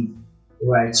has to be,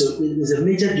 right? So there's a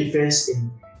major difference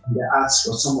in the arts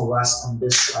for some of us on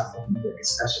this platform in the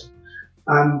discussion.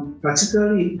 I'm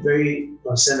particularly very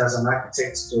concerned as an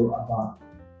architect, though, about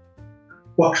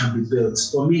what can be built.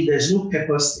 For me, there's no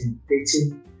purpose in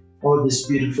creating all this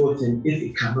beautiful thing if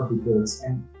it cannot be built.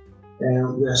 And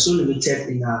we are so limited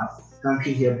in our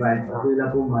country here by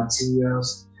available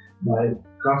materials, by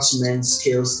craftsmen,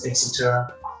 skills,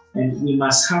 etc. And we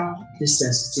must have this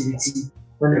sensitivity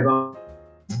whenever,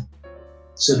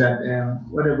 so that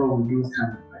whatever we do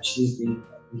can actually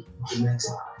be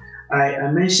implemented.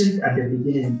 I mentioned at the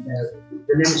beginning,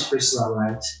 the name is Priscilla,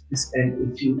 right?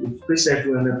 And if Priscilla, if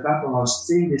you're on the platform, I was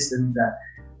saying this thing that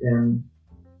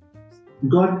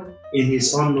God, in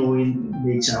His all-knowing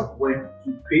nature, when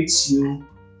He creates you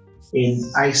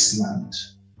in Iceland,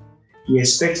 He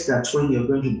expects that when you're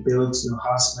going to build your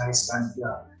house in Iceland,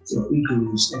 your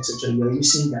igloos, etc., you're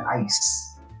using the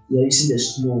ice, you're using the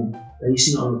snow, you're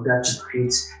using all of that to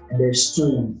create, and there's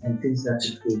stone and things that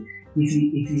to create.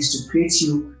 If He's to create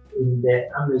you in the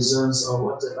Amazons or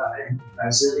whatever in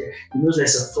Brazil, you know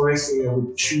there's a forest area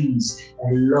with trees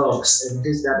and logs and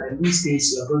this, that, and these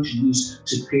things you're going to use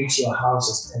to create your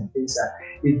houses and things that.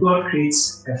 If God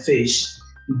creates a fish,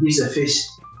 He gives a fish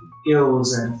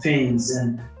gills and fins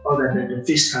and all that the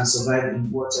fish can survive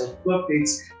in water. If God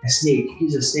creates a snake, He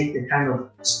gives a snake the kind of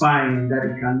spine that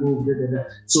it can move.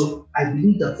 So I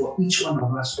believe that for each one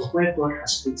of us, for where God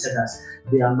has created us,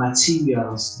 there are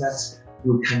materials that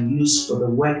we can use for the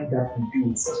work that we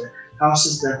do, for the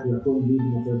houses that we are going to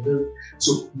live in, build.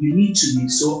 So you need to be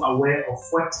so aware of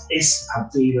what is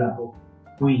available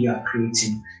when you are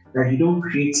creating, that you don't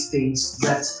create things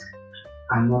that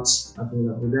are not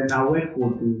available. Then our work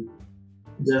will be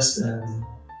just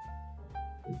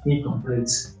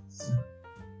incomplete.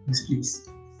 Yes, please.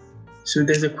 So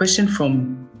there's a question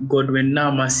from Godwin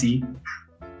Namasi.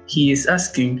 He is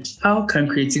asking, how can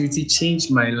creativity change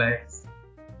my life?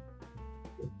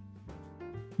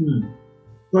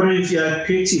 But if you are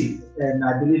creative, and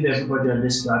I believe everybody on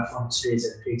this platform today is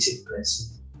a creative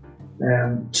person.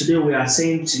 Today we are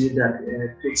saying to you that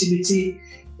creativity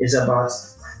is about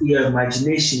your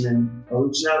imagination and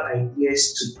original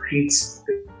ideas to create.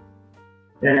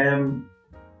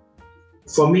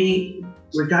 for me,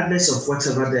 regardless of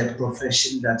whatever the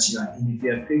profession that you are in, if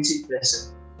you're a creative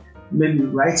person, maybe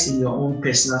right in your own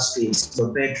personal space,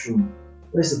 your bedroom,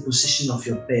 where's the position of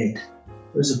your bed?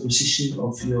 Where's the position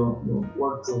of your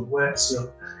wardrobe? Where's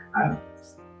your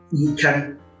you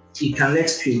can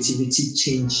let creativity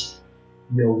change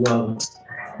your world.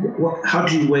 How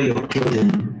do you wear your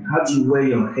clothing? How do you wear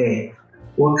your hair?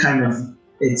 What kind of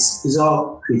it's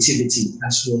all creativity,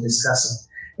 as we were discussing.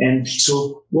 And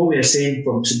so what we are saying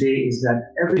from today is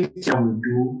that everything we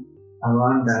do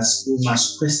around us, we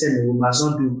must question it. We must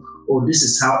not do, oh, this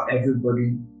is how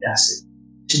everybody does it.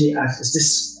 Actually ask, is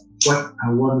this what I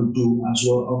want to do as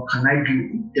well, or can I do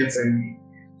it differently?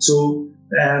 So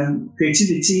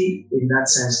creativity in that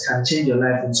sense can change your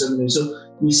life in so many ways. So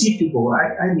we see people,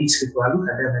 I meet people, I look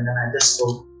at them and then I just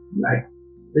go like,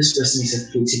 this person is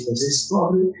a creative person. It's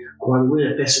probably one way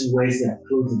a person wears their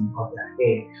clothing or their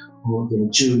hair or their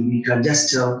jewelry. You can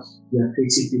just tell they are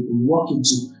creative people. You walk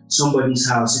into somebody's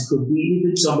house, it could be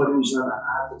even somebody who's not an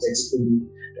architect, it could be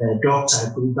a doctor,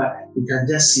 it could be, but you can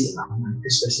just see, oh man,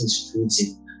 this person is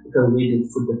creative. Look at the way they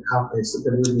put the carpets,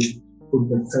 look at the way they put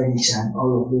the furniture and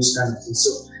all of those kind of things.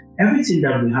 So everything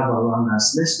that we have around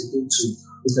us, let's begin to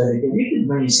look at it again. Even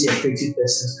when you see a creative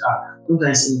person's car,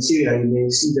 sometimes interior you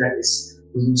may see that it's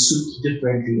suit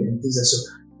differently and things like so.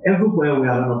 Everywhere we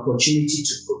have an opportunity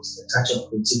to put a touch of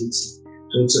creativity.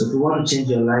 So if you want to change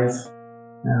your life,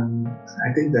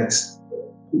 I think that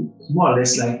more or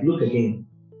less like look again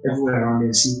everywhere around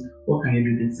and see what can you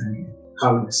do differently,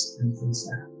 colors and things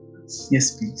like that.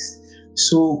 Yes, please.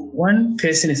 So one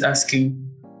person is asking,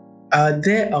 are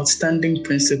there outstanding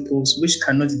principles which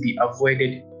cannot be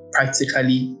avoided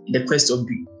practically in the quest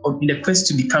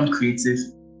to become creative?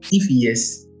 If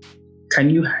yes, can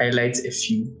you highlight a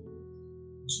few?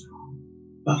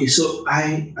 Okay, so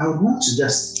I would want to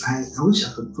just, I wish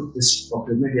I could put this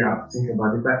properly, maybe I'll think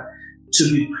about it, but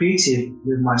to be creative,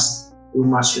 we must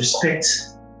respect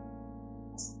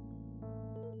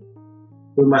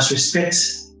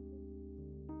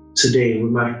today, we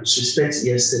must respect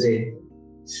yesterday.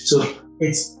 So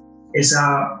it's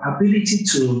our ability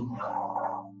to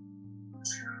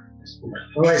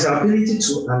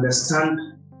understand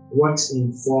what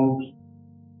informed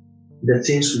the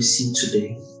things we see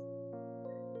today.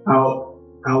 Our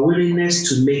willingness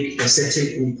to make a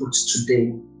certain input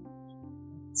today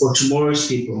for tomorrow's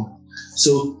people.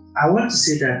 So I want to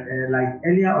say that, like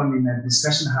earlier on in a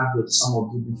discussion I had with some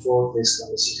of you before this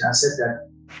conversation, I said that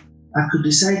I could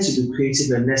decide to be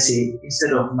creative and let's say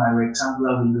instead of my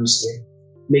rectangular windows here,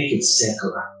 make it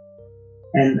circular.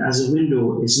 And as a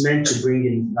window, it's meant to bring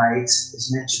in light,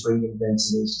 it's meant to bring in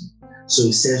ventilation. So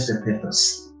it serves the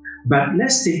purpose. But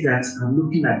let's take that I'm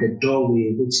looking at the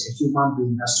doorway which a human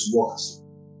being has to walk through.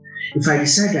 If I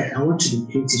decide that I want to be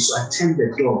creative, so I turn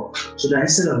the door, so that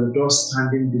instead of the door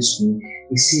standing this way,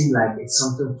 it seems like it's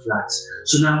something flat.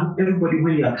 So now everybody,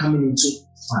 when you are coming into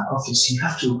my office, you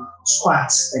have to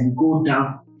squat and go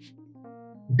down.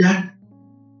 That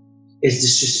is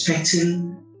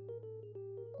disrespecting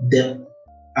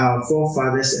our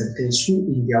forefathers and things who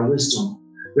in their wisdom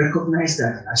recognize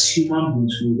that as human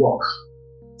beings we walk.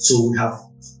 So we have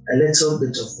a little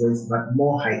bit of width, but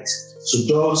more height. So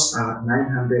doors are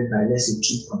 900 by let's say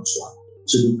 2.1.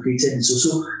 So we created it.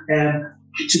 So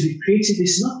to be creative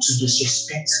is not to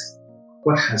disrespect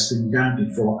what has been done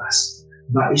before us,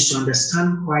 but it's to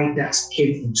understand why that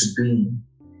came into being.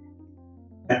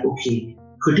 That okay,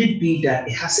 could it be that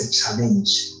it has a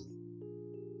challenge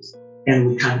and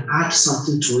we can add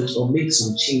something to it or make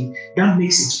some change that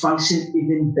makes it function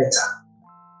even better?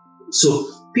 So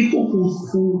people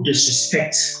who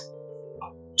disrespect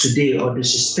today or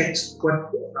disrespect what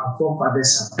our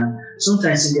forefathers have done,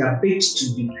 sometimes in their bid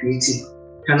to be creative,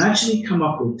 can actually come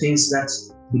up with things that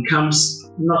becomes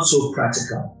not so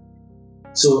practical.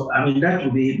 So, I mean, that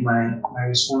would be my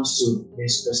response to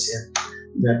this question.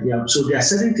 So there are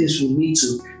certain things we need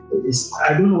to,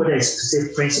 I don't know whether it's to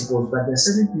say principles, but there are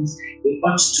certain things it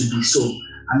ought to be so.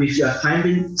 I mean, if you are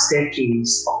climbing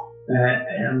staircase,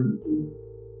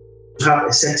 you have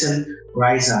a certain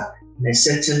riser and a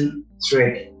certain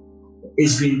thread.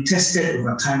 It's been tested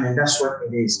over time, and that's what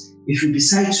it is. If you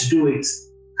decide to do it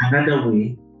another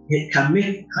way, it can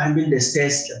make climbing the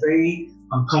stairs a very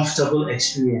uncomfortable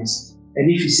experience.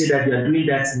 And if you say that you are doing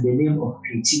that in the name of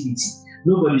creativity,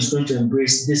 nobody is going to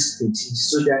embrace this creativity.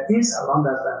 So there are things around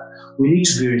us that we need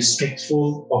to be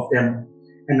respectful of them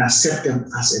and accept them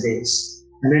as it is.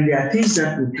 And then there are things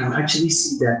that we can actually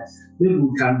see that maybe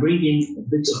we can bring in a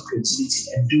bit of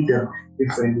creativity and do them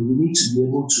differently. We need to be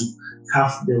able to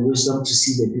have the wisdom to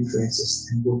see the differences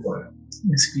and go for it.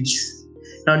 Yes, please.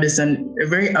 Now, there's a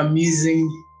very amusing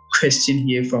question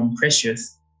here from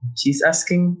Precious. She's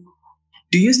asking,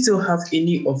 do you still have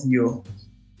any of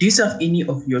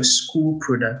your school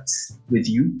products with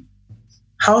you?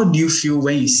 How do you feel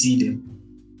when you see them?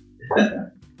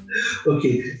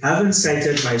 Okay, I haven't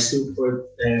cited my school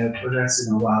products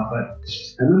in a while, but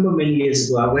I remember many years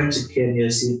ago I went to Kenya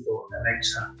for a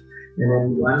lecture, and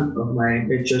then one of my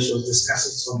lecturers was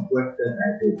discussing some work that I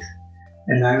did,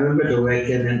 and I remember the work,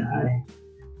 and then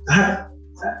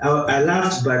I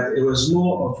laughed, but it was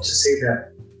more of to say that,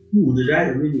 did I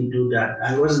really do that?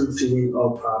 I wasn't feeling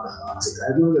all proud about it.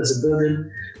 I know there's a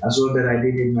building as well that I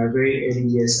did in my very early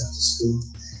years after school.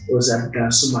 It was at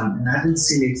Gansuman, and I hadn't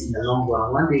seen it in a long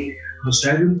while. One day, I was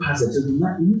driving past the building,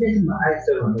 immediately my eye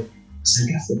fell on it. I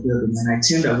said, that's the building, and I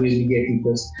turned away immediately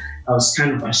because I was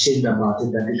kind of ashamed about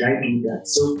it, that did I do that?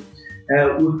 So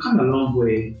we've come a long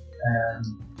way.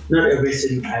 Not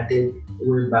everything I did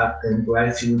way back then, but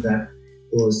I feel that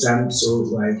it was done so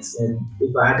right. And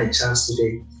if I had a chance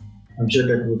today, I'm sure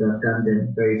that would have done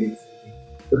them very differently.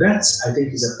 But that, I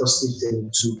think, is a positive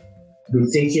thing to be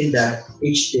thinking that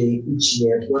each day, each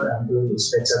year, what I'm doing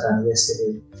is better than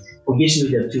yesterday. It gives me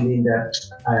the feeling that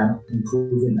I am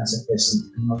improving as a person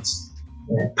and not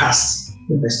past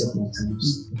the best of my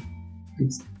times.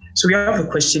 So we have a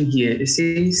question here. It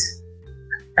says,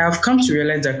 I have come to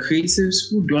realize that creatives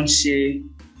who don't share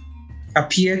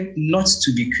appear not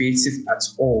to be creative at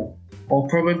all, or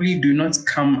probably do not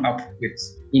come up with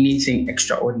anything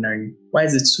extraordinary. Why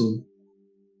is it so?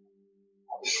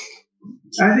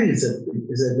 I think it's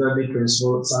a very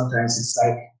principle. Sometimes it's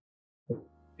like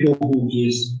people who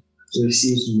gives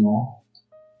receives more.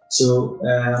 So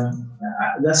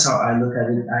that's how I look at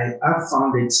it. I've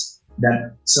found it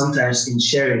that sometimes in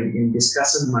sharing, in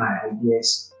discussing my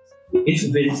ideas, if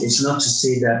even it's not to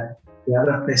say that the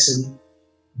other person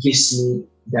gives me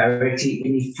directly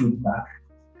any feedback,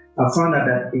 I found out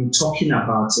that in talking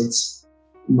about it,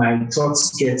 my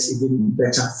thoughts get even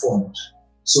better formed.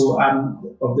 So I'm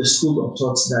of the school of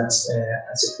thoughts that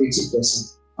as a creative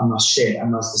person, I must share, I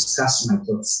must discuss my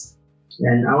thoughts.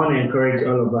 And I want to encourage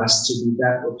all of us to be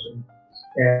that open.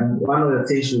 And one of the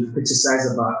things we've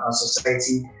criticized about our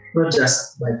society, not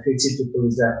just by creative people,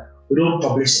 is that we don't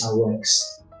publish our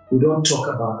works. We don't talk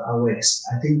about our works.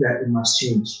 I think that it must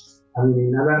change. I mean,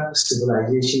 in other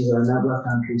civilizations or in other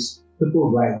countries, people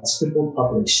write, people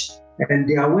publish, and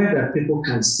they are aware that people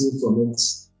can steal from it,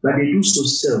 but they do so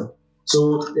still.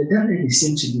 So they definitely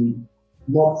seem to be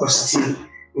more positive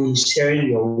in sharing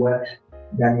your work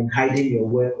than in hiding your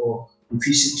work or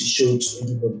refusing to show it to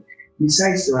anybody.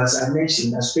 Besides, though, as I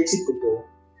mentioned, as creative people,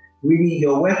 really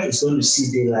your work is going to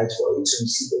see daylight for you to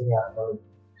receive any acknowledgement.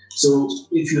 So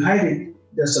if you hide it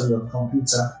just on your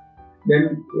computer,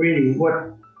 then really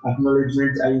what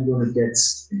acknowledgement are you going to get?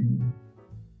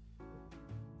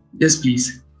 Yes,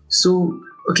 please. So,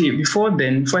 okay, before I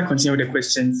continue with the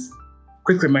questions,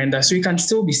 quick reminder, so you can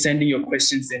still be sending your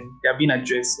questions in. They are being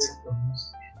addressed.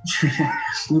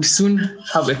 We'll soon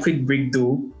have a quick break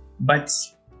though, but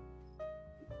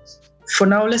for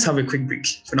now, let's have a quick break.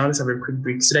 So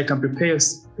that I can prepare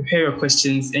your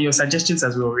questions and your suggestions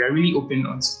as well. We are really open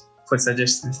for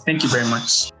suggestions. Thank you very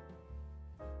much.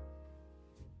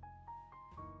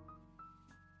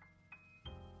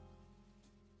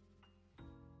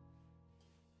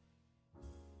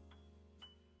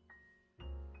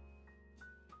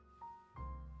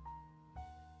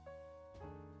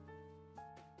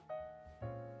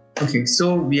 Okay,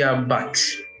 so we are back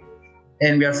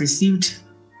and we have received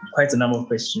quite a number of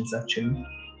questions actually.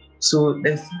 So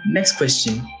the next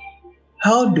question,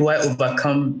 how do I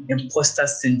overcome imposter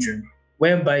syndrome,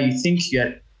 whereby you think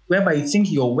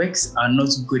your works are not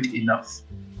good enough,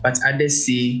 but others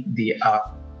say they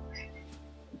are?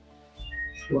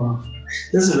 Wow,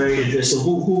 this is very interesting.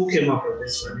 Who came up with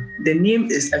this one? The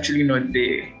name is actually not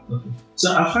there. Okay.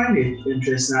 So I find it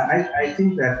interesting. I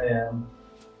think that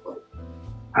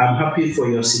I'm happy for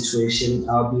your situation.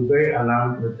 I'll be very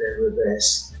alarmed with the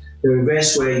reverse. The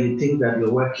reverse where you think that your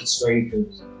work is very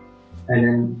good and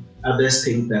then others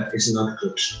think that it's not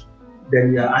good.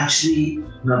 Then you're actually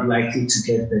not likely to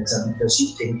get better because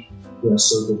you think you're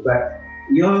so good. But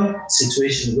your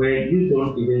situation where you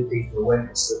don't even think your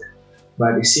work is good,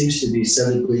 but it seems to be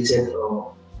celebrated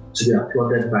or to be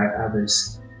applauded by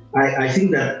others. I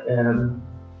think that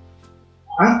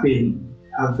I've been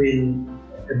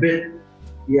a bit.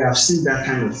 Yeah, I've seen that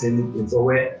kind of thing before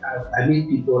where I meet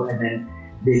people and then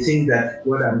they think that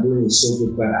what I'm doing is so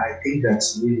good, but I think that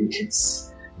really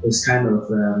it's kind of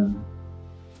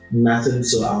nothing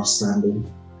so outstanding.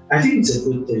 I think it's a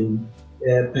good thing.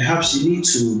 Perhaps you need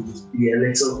to be a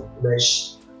little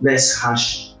less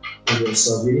harsh in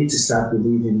yourself. You need to start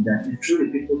believing that if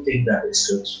truly people think that it's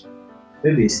good,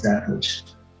 maybe it's that good.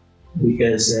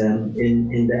 Because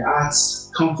in the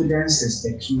arts, confidence is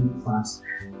the key part.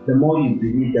 The more you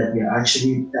believe that you're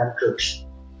actually that good,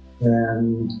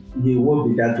 you will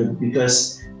be that good.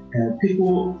 Because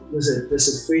people, there's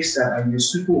a phrase that I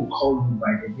use, people will call you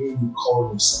by the name you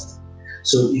call yourself.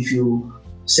 So if you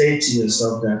say to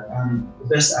yourself that I'm the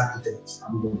best architect,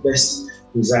 I'm the best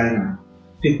designer,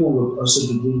 people will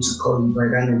also begin to call you by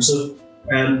that name. So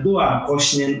though I'm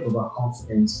cautioning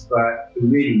overconfidence, but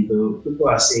really though, people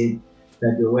are saying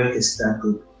that your work is that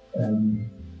good.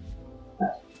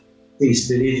 Please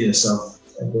believe yourself.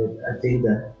 I think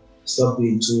that stop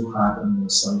being too hard on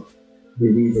yourself.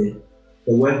 Believe it.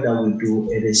 The work that we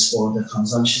do, it is for the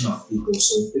consumption of people.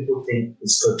 So if people think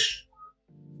it's good,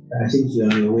 I think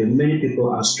you're on your way. Many people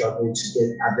are struggling to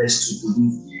get others to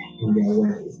believe in their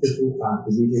work. If people are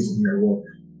believing in their work,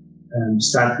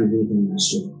 start believing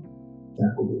as well.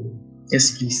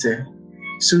 Yes, please, sir.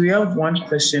 So we have one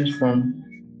question from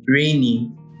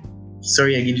Rainy.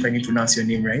 Sorry again if I didn't pronounce your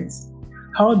name right.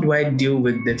 How do I deal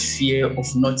with the fear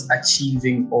of not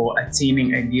achieving or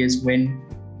attaining ideas when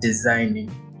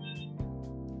designing?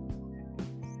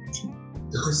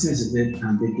 The question is a bit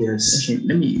ambiguous. Okay,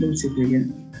 let me say it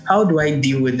again. How do I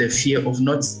deal with the fear of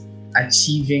not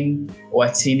achieving or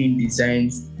attaining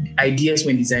ideas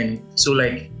when designing? So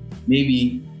like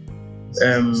maybe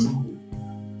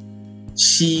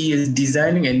she is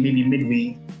designing and maybe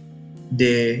midway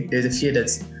there's a fear that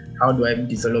how do I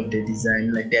develop the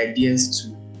design, like the ideas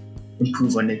to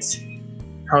improve on it?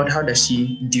 How does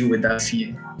she deal with that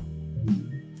fear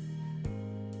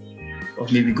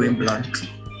of maybe going blank?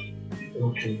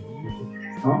 Okay.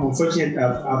 Unfortunately,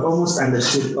 I've almost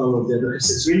understood all of the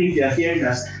questions. Really, if you are hearing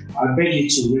us, I beg you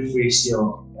to rephrase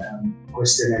your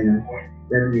question and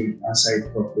let me answer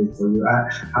it properly for you.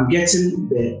 I'm getting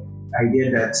the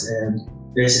idea that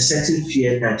there's a certain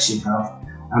fear that you have.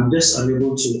 I'm just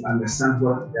unable to understand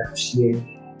what that fear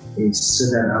is so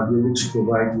that I'll be able to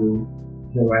provide you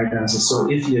the right answer.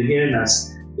 So if you're hearing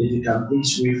us, if you can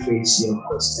please rephrase your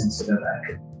question so that I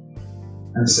can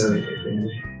answer it again.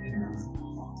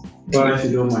 Or if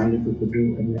you don't mind, if we could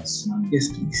do a next one. Yes,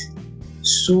 please.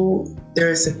 So there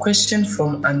is a question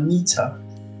from Anita.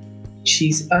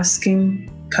 She's asking,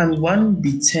 can one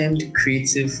be termed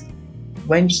creative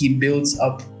when he builds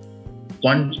up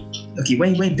when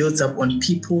he builds up on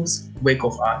people's work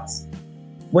of art?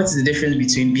 What is the difference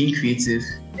between being creative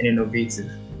and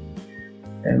innovative?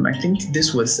 I think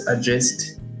this was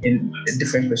addressed in a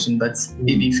different question, but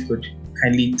maybe if you could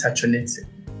kindly touch on it.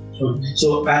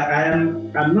 So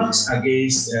I'm not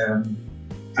against.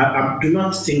 I do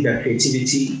not think that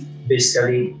creativity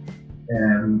basically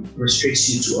restricts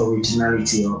you to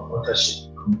originality or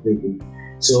authorship completely.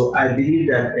 So I believe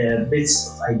that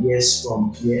bits of ideas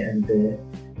from here and there,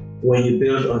 when you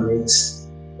build on it,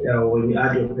 when you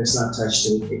add your personal touch to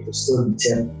it, it will still be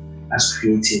termed as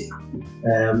creative.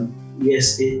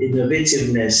 Yes,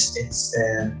 innovativeness.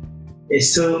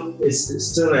 It's still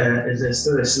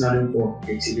a synonym for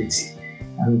creativity.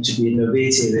 And to be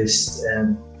innovative is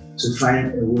to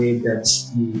find a way that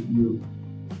you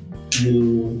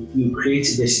create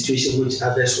the situation which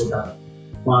others would have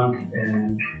found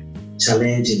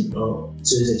challenging. So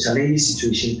it's a challenging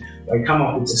situation, but come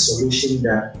up with a solution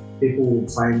that people will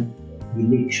find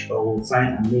unique or will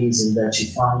find amazing that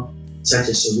you found such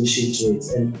a solution to it.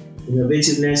 And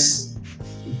innovativeness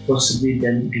possibly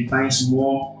then defines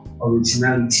more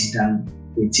originality than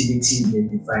creativity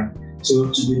may define.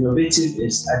 So to be innovative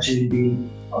is actually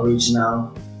being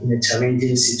original in a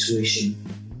challenging situation,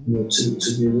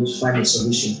 to be able to find a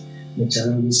solution in a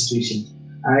challenging situation.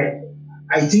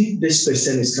 I think this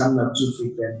question is coming up too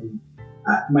frequently.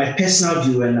 My personal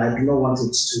view, and I do not want it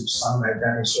to sound like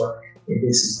that is what it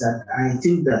is that I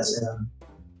think that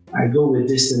I go with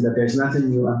this thing that there's nothing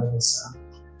new under the sun.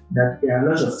 That there are a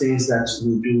lot of things that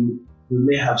we do, we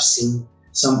may have seen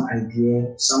some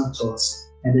idea, some thoughts,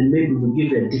 and then maybe we'll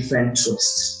give a different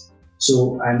twist.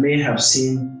 So I may have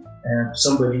seen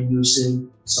somebody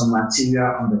using some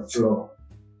material on the floor,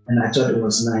 and I thought it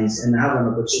was nice, and I have an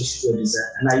opportunity to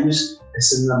design, and I use a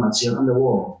similar material on the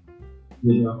wall.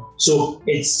 So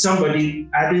it's somebody,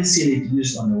 I didn't see it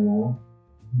used on the wall,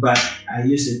 but I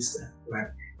used it.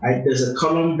 Right? There's a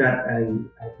column that I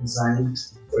designed.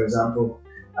 For example,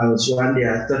 I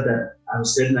thought that I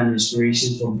was getting an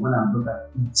inspiration from when I look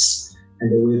at beats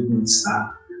and the way beats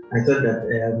are. I thought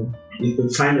that you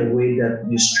could find a way that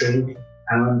you string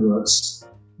iron rods,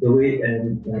 the way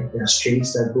like there are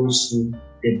strings that goes through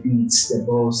the beats, the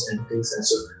balls, and things like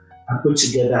so. I put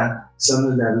together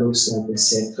something that looks like a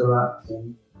circular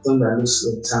thing, something that looks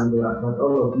rectangular, but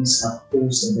all of these have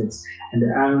holes in it, and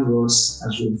the iron rods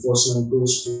as reinforcement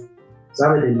goes to. So I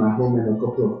have it in my home and a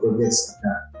couple of projects like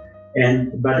that.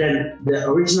 But then the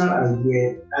original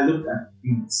idea, I looked at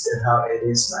beads and how it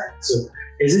is like. So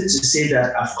is it to say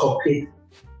that I've copied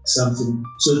something?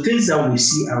 So things that we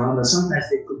see around us, sometimes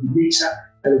they could be nature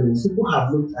elements. People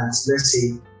have looked at, let's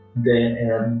say,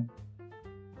 the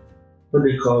what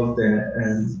they call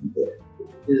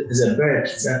is a bird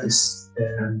that is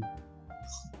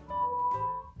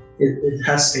it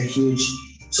has a huge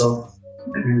top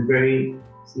and very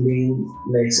lean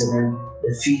legs, and then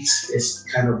the feet is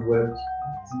kind of webbed.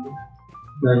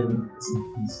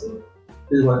 This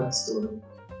is what it's doing.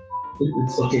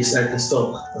 Okay, it's like a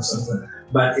stalk or something,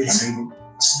 but it's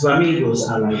flamingos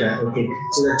are like that. Okay,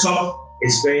 so the top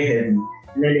is very heavy,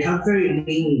 and then they have very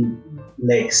lean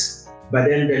legs, but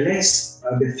then the legs,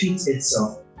 the feet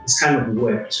itself is kind of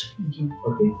webbed. Mm-hmm.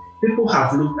 Okay, people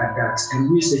have looked at that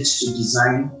and used it to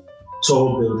design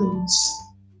tall buildings.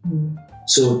 Mm-hmm.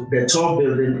 So the tall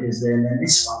building is there, and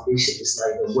its foundation is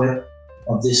like the web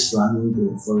of this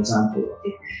flamingo, for example.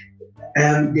 Okay,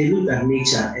 they looked at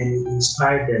nature and it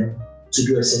inspired them to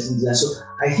do a certain design. So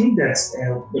I think that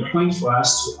the point for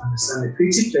us to understand, a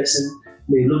creative person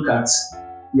may look at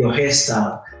your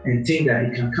hairstyle and think that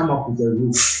it can come up with a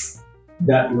roof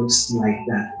that looks like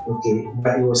that, okay?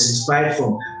 But it was inspired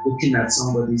from looking at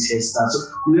somebody's hairstyle. So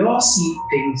we all see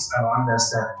things around us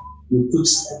that we put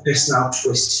a personal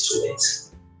twist to it.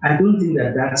 I don't think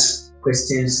that that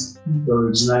questions the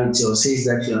originality or says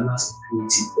that you are not a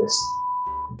creative person.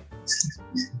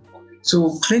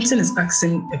 So Clinton is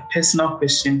asking a personal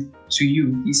question to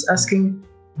you. He's asking,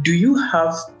 do you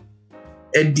have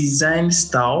a design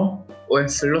style or a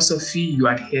philosophy you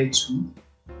adhere to?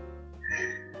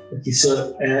 Okay,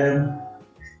 so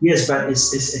yes, but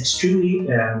it's extremely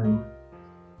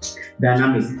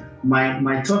dynamic.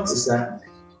 My thought is that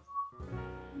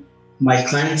my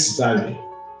clients vary,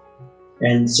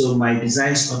 and so my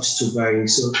designs ought to vary.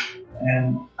 So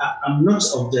I'm not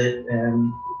of the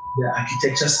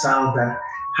architecture style that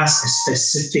has a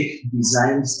specific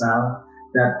design style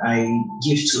that I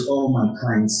give to all my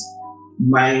clients.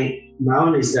 My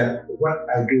own is that what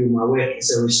I do in my work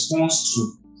is a response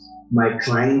to my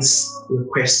client's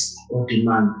request or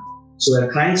demand. So a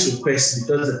client's request,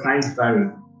 because the clients vary,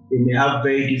 they may have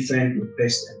very different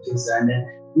requests and things, and then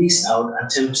these I would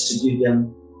attempt to give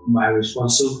them my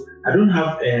response. So I don't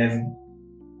have a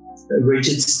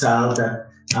rigid style that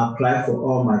I apply for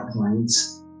all my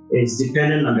clients. It's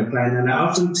dependent on the client, and I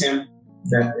often tell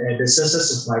that the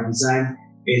success of my design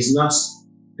is not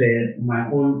my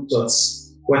own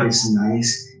thoughts, what is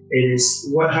nice. It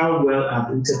is how well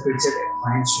I've interpreted a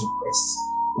client's requests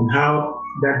and how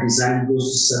that design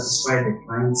goes to satisfy the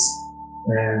client's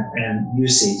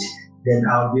usage. Then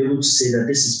I'll be able to say that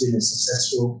this has been a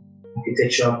successful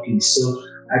architectural piece. So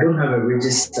I don't have a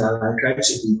rigid style. I try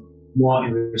to be more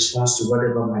in response to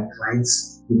whatever my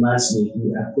client's demands may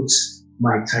be. I put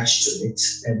my touch to it,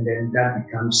 and then that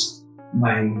becomes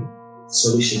my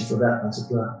solution for that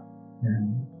particular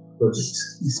project.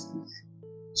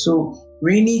 So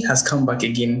Rainey has come back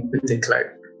again with the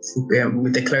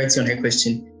clarity on her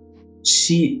question.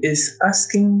 She is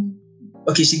asking,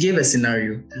 okay, she gave a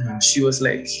scenario. Mm-hmm. She was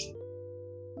like,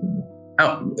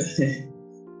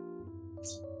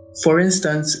 for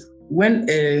instance, when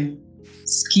a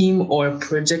scheme or a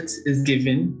project is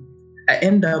given, I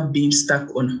end up being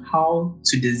stuck on how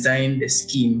to design the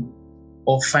scheme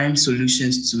or find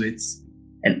solutions to it.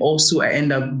 And also I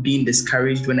end up being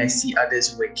discouraged when I see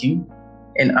others working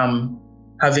and I'm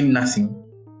having nothing.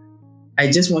 I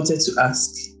just wanted to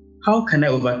ask, how can I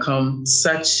overcome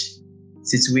such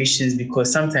situations?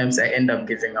 Because sometimes I end up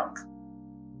giving up.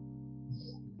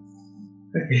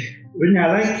 Okay. Really,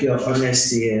 I like your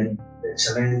honesty and the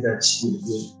challenge that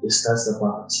you discussed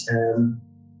about.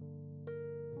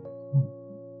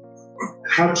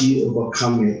 How do you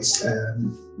overcome it?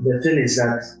 The thing is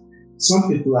that some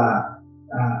people are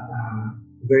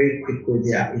very quick with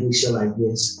their initial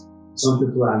ideas. Some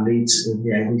people are late with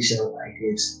their initial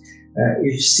ideas.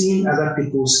 If seeing other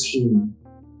people's scheme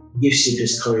gives you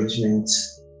discouragement,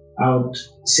 I would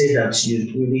say that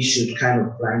you really should kind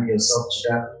of blind yourself to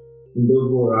that and don't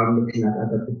go around looking at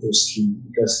other people's scheme,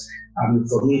 because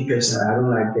for me personally, I don't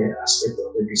like the aspect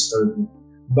of the discouragement.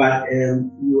 But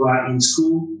you are in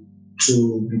school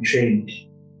to be trained.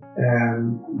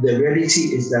 The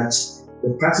reality is that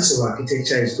the practice of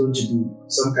architecture is going to be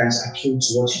sometimes akin to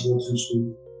what you go through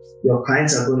school. Your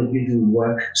clients are going to give you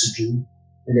work to do,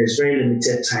 and there's very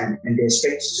limited time, and they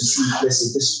expect to see, let's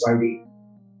say, this Friday,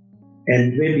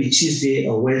 and maybe Tuesday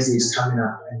or Wednesday is coming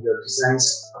up, and your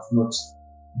designs have not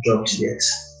dropped yet.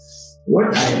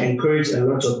 What I encourage a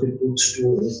lot of people to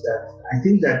do is that I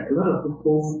think that a lot of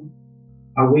people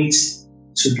await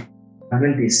to do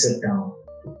when they sit down.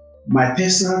 My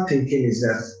personal thinking is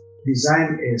that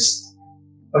design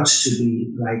ought to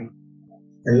be like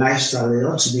a lifestyle. It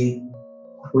ought to be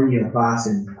when you're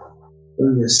bathing,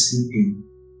 when you're sleeping,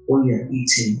 when you're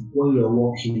eating, when you're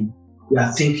walking, you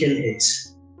are thinking it.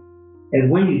 And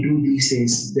when you do these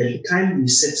things, the time you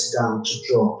sit down to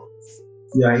draw,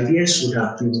 your ideas would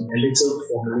have been a little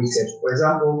formulated. For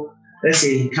example, let's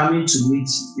say coming to meet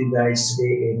you guys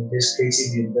today in this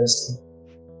creative university,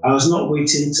 I was not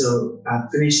waiting till I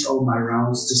finished all my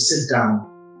rounds to sit down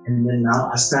and then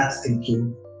now I start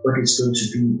thinking what is going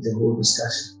to be the whole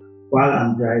discussion. While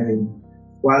I'm driving,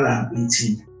 while I'm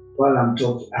eating, while I'm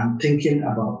talking, I'm thinking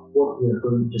about what we're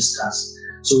going to discuss.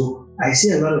 So I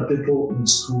see a lot of people in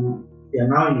school, they are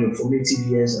now in your formative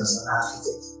years as an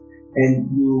architect.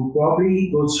 And you probably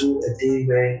go through a day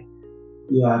where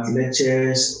you are at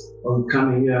lectures, or you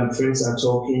come in, you and friends are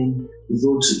talking, you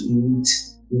go to eat,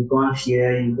 you've gone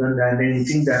here, you've done that, and then you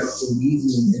think that in the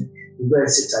evening, you go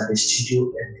and sit at the studio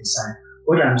and design.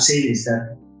 What I'm saying is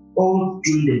that all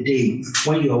through the day,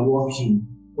 when you're walking,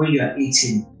 when you're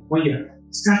eating, when you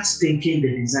start thinking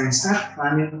the design, start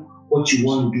planning what you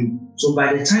want to do. So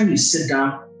by the time you sit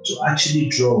down to actually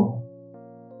draw,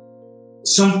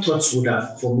 some thoughts would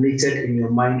have formulated in your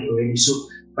mind already. So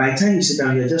by the time you sit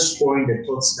down, you're just pouring the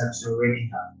thoughts that you already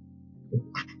have.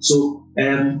 So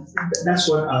that's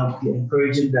what I'll be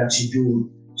encouraging that you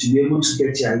do, to be able to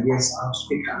get your ideas out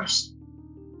quicker.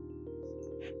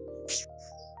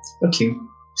 Okay,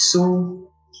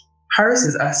 so Harris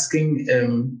is asking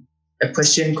a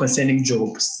question concerning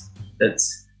jobs. That,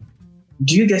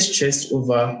 do you get stressed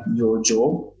over your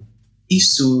job? If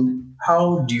so,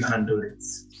 how do you handle it?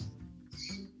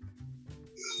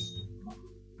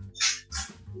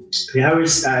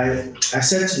 Harris, I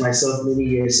said to myself many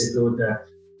years ago that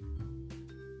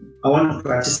I want to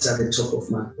practice at the top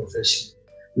of my profession.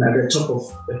 And at the top of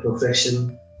the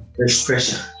profession, there's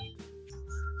pressure.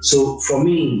 So for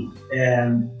me,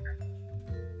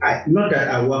 not that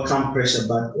I welcome pressure,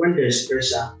 but when there's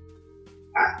pressure,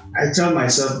 I tell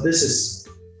myself this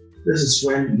is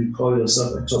when you call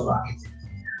yourself a top architect.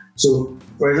 So,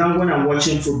 for example, when I'm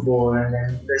watching football and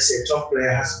then let's say a top player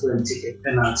has to go and take a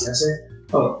penalty, I say,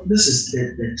 oh, this is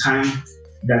the time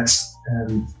that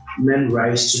men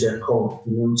rise to their call.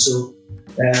 So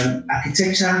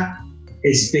architecture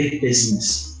is big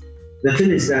business. The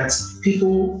thing is that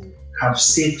people have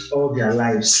saved all their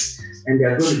lives and they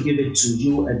are going to give it to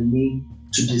you and me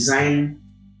to design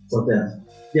for them.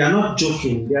 They are not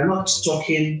joking. They are not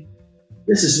talking.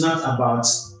 This is not about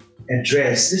a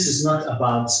dress. This is not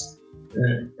about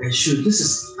a shoe. This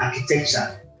is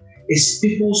architecture. It's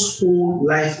people's whole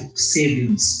life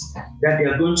savings that they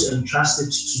are going to entrust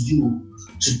it to you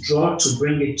to draw, to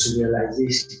bring it to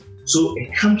realization. So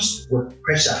it comes with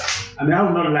pressure. I mean, I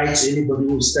will not lie to anybody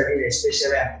who is studying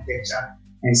especially architecture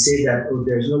and say that, oh,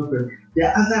 there's no pressure. There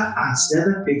are other arts, there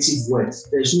are other creative works.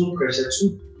 There's no pressure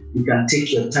too. You can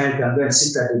take your time, you can go and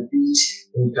sit at the beach,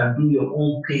 and you can do your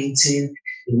own painting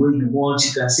the way you want.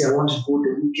 You can say, I want to go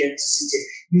the weekend to sit here.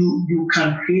 You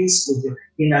can create with your,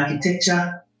 in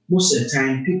architecture. Most of the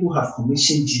time, people have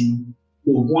commissioned you.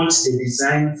 They want the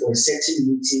design for a certain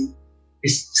meeting.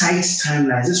 It's tight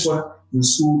timelines. This is what in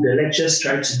school the lecturers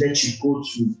try to let you go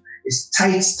through. It's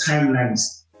tight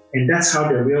timelines. And that's how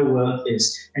the real world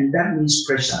is. And that means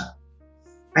pressure.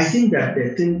 I think that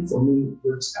the thing for me,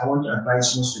 which I want to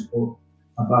advise most people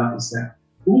about, is that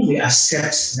when we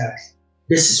accept that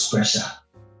this is pressure,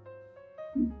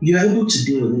 you're able to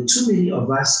deal with it. Too many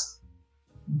of us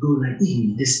go like,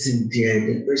 this thing there,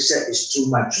 the pressure is too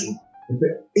much.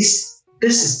 This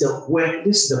is the work,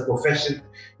 this is the profession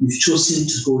you've chosen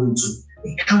to go into.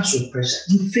 It comes with pressure.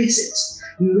 You face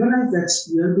it. You realize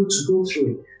that you're able to go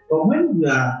through it. But when you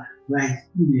are like,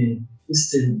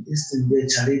 this thing there,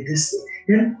 Charlie, this thing,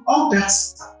 then all that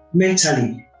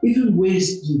mentally even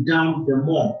weighs you down the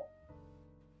more.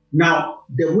 Now,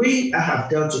 the way I have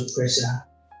dealt with pressure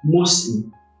mostly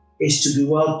is to be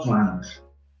well planned.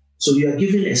 So you are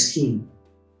given a scheme.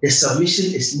 The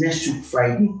submission is next week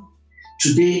Friday.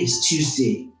 Today is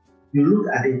Tuesday. You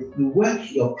look at it, you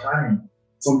work your planning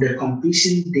from the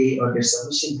completion day or the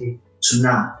submission day to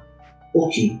now.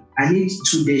 Okay, I need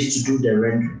 2 days to do the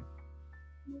rendering.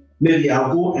 Maybe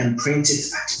I'll go and print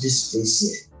it at this place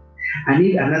here. I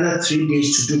need another 3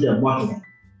 days to do the modeling.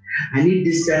 I need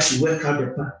this guy to work out the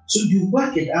plan. So you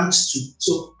work it out.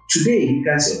 So today you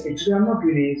can say, okay, today I'm not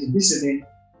doing anything. This evening,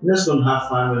 I'm just going to have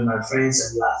fun with my friends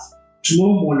and laugh.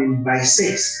 Tomorrow morning by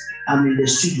 6, I'm in the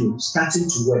studio starting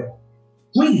to work.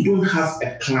 when you don't have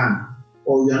a plan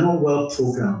or you are not well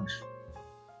programmed,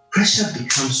 pressure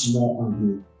becomes more on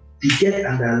you. You get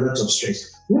under a lot of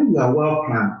stress. When you are well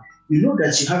planned, you know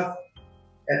that you have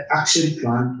an action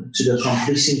plan to the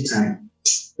completion time.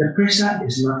 The pressure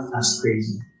is not as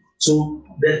crazy. So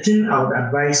the thing I would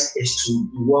advise is to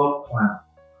be well planned.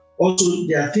 Also,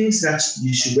 there are things that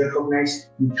you should recognize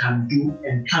you can do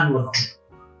and cannot do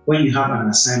when you have an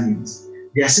assignment.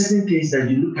 There are certain things that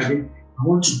you look at it, I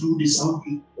want to do this,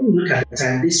 when you look at the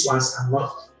time, these ones are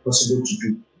not possible to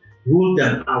do. Rule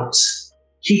them out.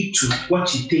 Keep to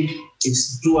what you think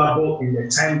is doable in the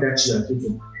time that you are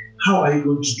given. How are you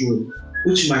going to do it?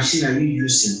 Which machine are you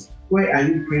using? Where are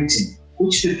you printing?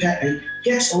 Which paper? And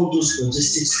get all those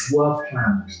logistics well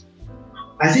planned.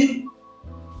 I think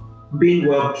being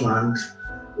well planned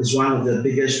is one of the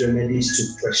biggest remedies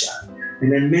to pressure.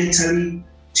 And then mentally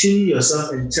tune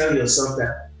yourself and tell yourself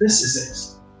that this is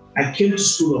it. I came to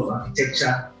School of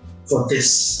Architecture for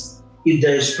this. If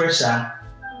there is pressure,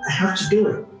 I have to do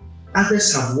it.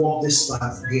 Others have walked this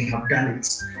path, they have done it.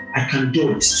 I can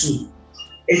do it too.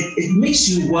 It makes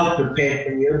you well prepared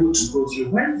and you're able to go through.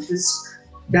 When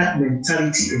that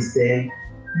mentality is there,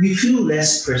 you feel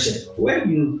less pressure. When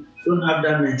you don't have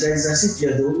that mentality, it's as if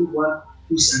you're the only one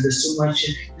who's under so much.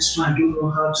 This one I don't know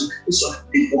how to. This one,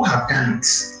 people have done it.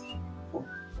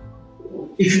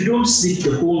 If you don't sleep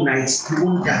the whole night, you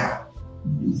won't die.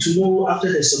 Tomorrow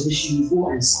after the submission, you go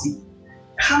and sleep.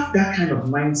 Have that kind of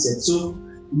mindset. So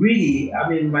really,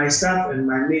 my staff and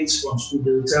my mates from school,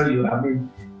 they will tell you,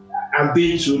 I've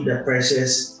been through the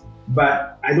pressures,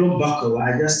 but I don't buckle.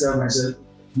 I just tell myself,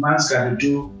 man's got to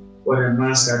do what a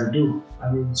man's got to do.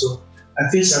 So I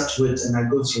face up to it and I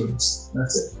go through it.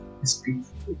 That's it. Yes,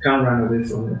 please. You can't run away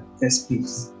from it. Yes,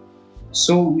 please.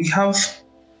 So we have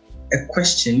a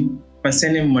question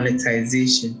concerning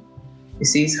monetization. It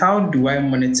says, how do I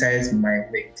monetize my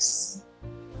works?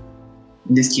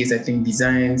 In this case, I think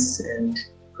designs and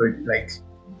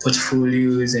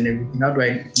portfolios and everything. How do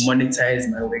I monetize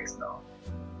my works now?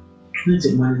 How to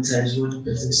monetize what?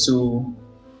 So,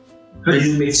 how do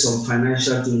you make some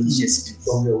financial gains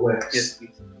from your works? Yes,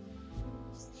 please.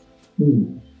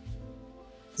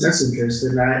 That's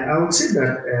interesting. I would say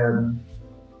that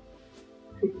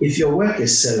if your work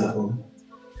is sellable,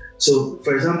 so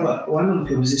for example, one of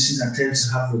the conversations I tend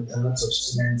to have with a lot of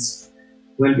students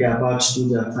when they're about to do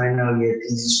their final year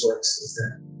thesis works is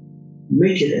that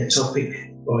make it a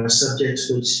topic or a subject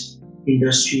which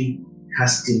industry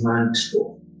has demand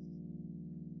for.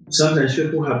 Sometimes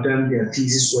people have done their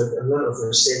thesis work, a lot of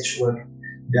research work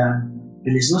done,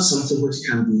 and it's not something which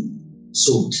can be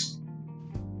sold.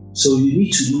 So you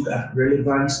need to look at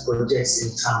relevant projects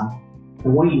in town.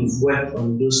 And when you've worked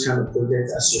on those kind of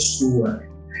projects as your schoolwork,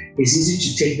 it's easy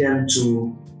to take them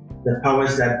to the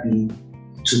powers that be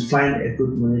to find a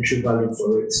good monetary value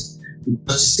for it.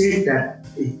 Because to say that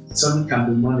something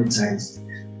can be monetized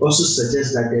also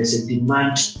suggests that there's a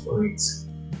demand for it.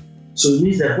 So it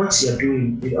means that what you're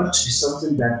doing, it ought to be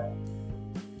something that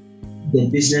the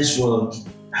business world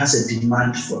has a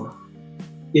demand for.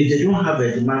 If they don't have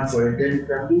a demand for it, then you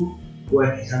can do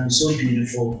work, it can be so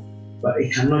beautiful, but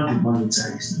it cannot be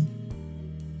monetized.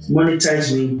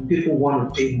 Monetized means people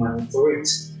want to pay money for it.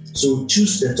 So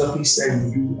choose the topics that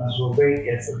you do as well very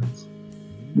carefully.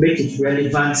 Make it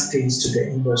relevant things to the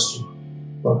industry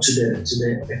or to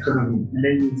the economy, and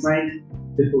then you find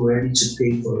people ready to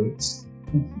pay for it.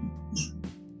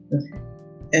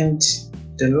 And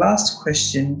the last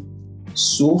question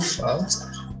so far,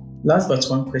 last but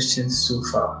one question so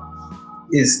far,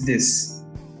 is this.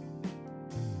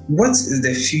 What is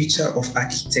the future of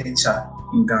architecture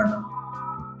in Ghana?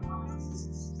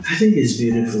 I think it's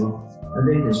beautiful. I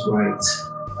think it's bright.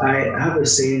 I have a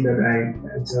saying that I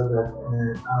tell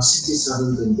that our cities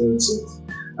haven't been built yet.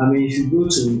 If you go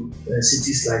to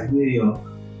cities like New York,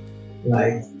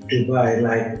 like Dubai,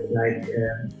 like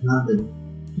London,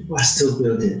 people are still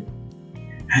building.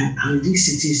 And these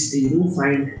cities, you don't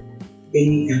find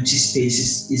any empty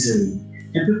spaces easily.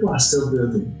 And people are still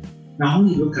building. Now, when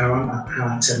you look around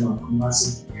Accra, Tema,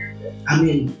 Kumasi,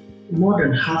 more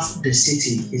than half the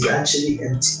city is actually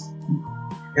empty.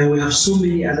 And we have so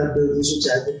many other buildings which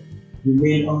have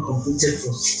remained uncompleted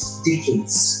for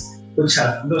decades, which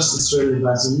have lost its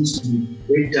relevance and needs to be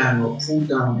break down or pulled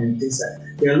down and things like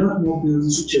that. There are a lot more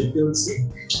buildings which were built in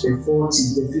the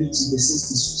 40s, the 50s, the 60s,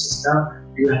 which is now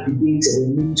dilapidated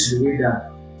and need to be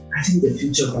redone. I think the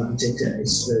future of architecture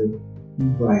is very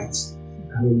bright.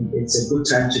 It's a good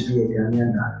time to be a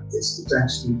Ghanaian architect. It's a good time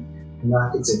to be an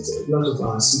architect. A lot of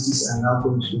our cities are now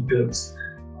going to be built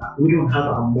We don't have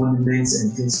our monuments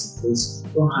and things in place.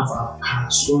 We don't have our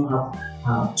parks. We don't have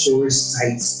our tourist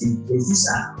sites in place. These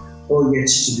are all yet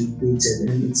to be created,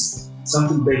 and it's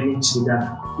something begging to be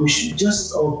done. We should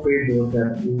just all pray, though,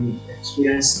 that we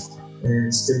experience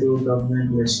stable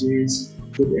government, we experience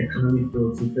good economic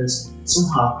growth, because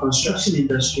somehow construction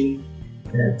industry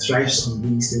thrives on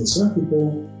these things. When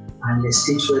people are in a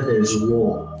state where there is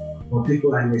war, or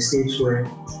people are in a state where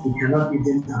they cannot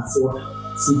even afford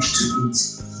food to eat,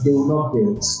 they will not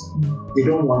build. They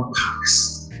don't want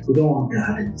parks. They don't want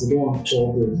gardens. They don't want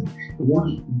tall buildings. They want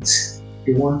to eat.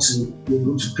 They want to be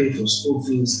able to pay for school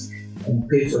fees and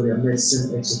pay for their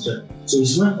medicine, etc. So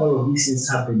it's when all of these things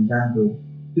have been done, though,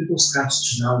 people start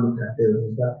to now look at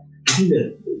them. But I think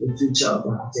that the future of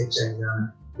architecture in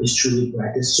Ghana is truly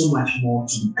bright. There's so much more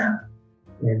to be done,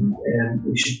 and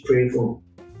we should pray for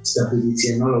stability,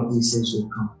 and all of these things will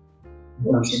come.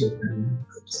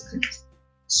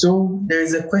 So there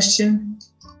is a question,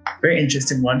 very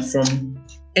interesting one from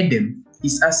Edem.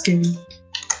 He's asking, do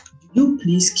you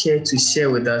please care to share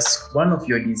with us one of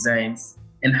your designs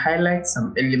and highlight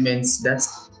some elements that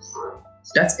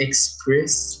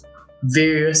express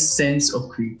various sense of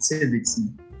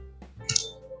creativity?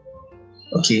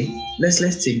 Okay, let's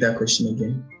take that question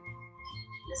again.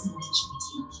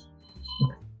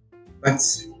 But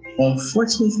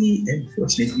unfortunately,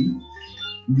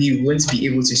 we won't be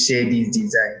able to share these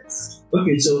designs.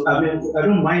 Okay, so I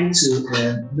don't mind to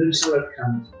maybe someone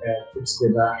can put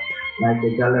together like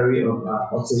a gallery of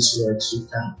office works. We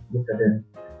can look at them.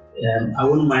 I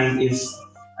wouldn't mind if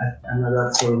at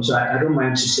another forum. So I don't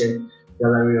mind to share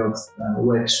gallery of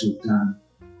works we've done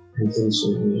and things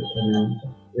with you. And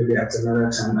maybe at another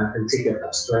time I can take a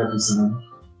particular design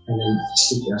and then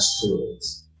speak as to it.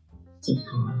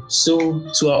 So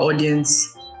to our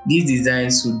audience, these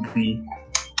designs would be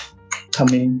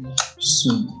coming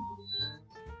soon.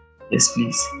 Yes,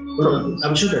 please. Well,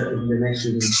 I'm sure that in the next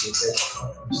few minutes.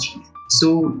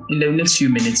 So in the next few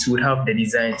minutes, we'll have the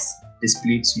designs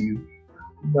displayed to you.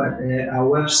 But our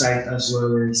website as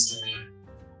well as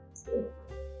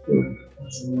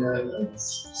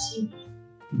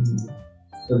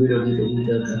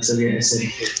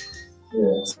www.atelier.sn.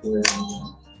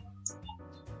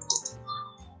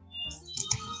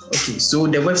 Okay, so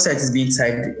the website is being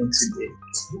typed into the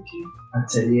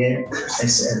Atelier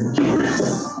SN.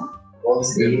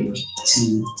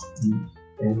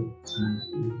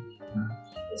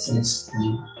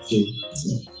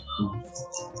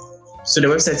 So the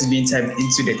website is being typed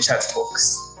into the chat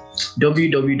box,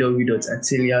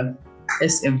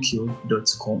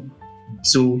 www.ateliersmq.com.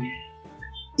 So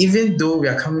even though we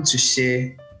are coming to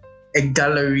share a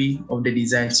gallery of the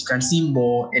designs, you can see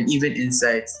more and even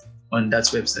insights on that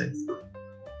website.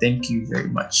 Thank you very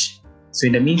much. So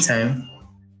in the meantime,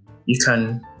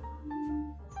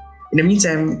 let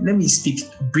me speak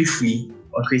briefly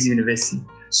on Creative University.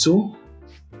 So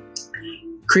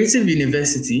Creative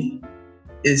University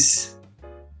is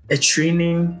a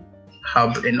training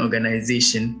hub and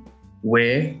organization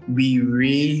where we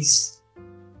raise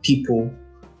people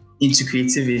into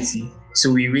creativity.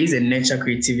 So we raise and nurture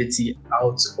creativity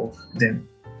out of them,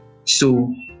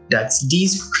 so that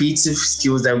these creative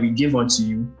skills that we give onto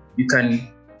you, you can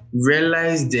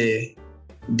realize the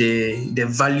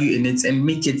value in it and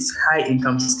make it high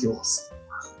income skills.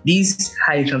 These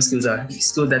high income skills are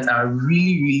skills that are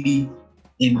really, really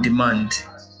in demand.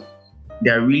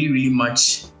 They are really, really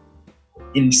much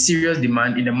in serious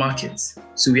demand in the market.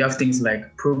 So we have things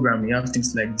like programming, we have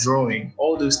things like drawing.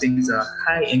 All those things are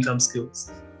high income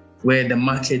skills where the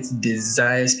market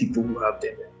desires people who have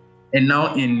them. And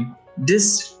now in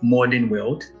this modern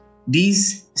world,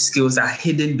 these skills are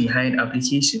hidden behind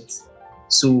applications.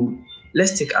 So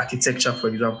let's take architecture, for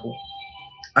example.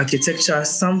 Architecture,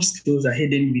 some skills are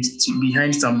hidden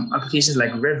behind some applications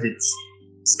like Revit,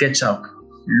 SketchUp,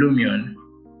 Lumion,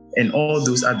 and all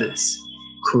those others.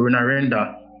 Corona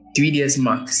Render, 3ds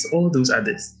Max, all those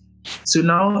others. So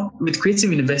now with Creative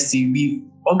University, we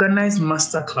organize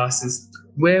master classes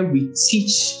where we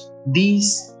teach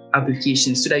these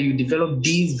applications so that you develop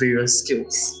these various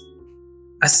skills.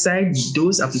 Aside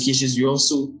those applications, we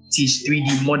also teach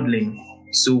 3D modeling.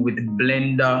 So with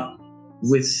Blender,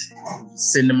 with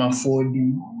Cinema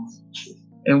 4D,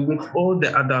 and with all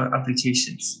the other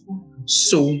applications.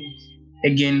 So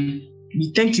again,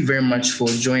 we thank you very much for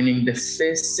joining the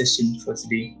first session for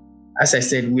today. As I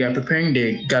said, we are preparing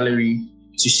the gallery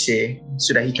to share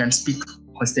so that he can speak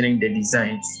concerning the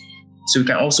designs. So we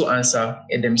can also answer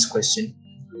Adam's question.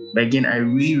 But again, I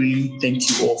really, really thank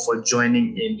you all for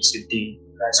joining in today.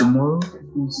 Tomorrow,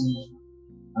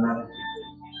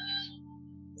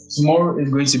 Tomorrow is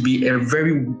going to be a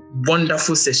very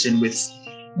wonderful session with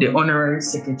the Honorary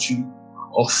Secretary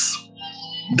of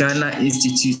Ghana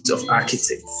Institute of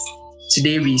Architects.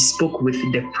 Today we spoke with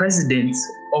the President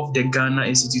of the Ghana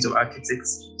Institute of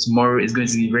Architects. Tomorrow is going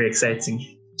to be very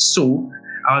exciting. So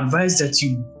I advise that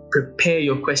you prepare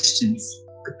your questions,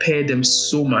 prepare them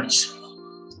so much,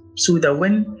 so that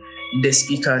when the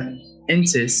speaker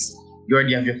enters, you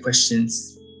already have your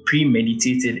questions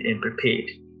premeditated and prepared.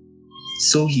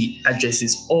 So he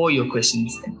addresses all your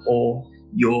questions and all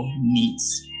your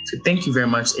needs. So thank you very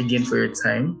much again for your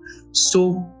time.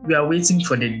 So we are waiting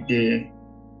for the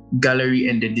gallery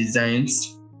and the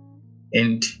designs,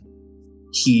 and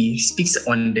he speaks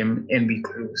on them and we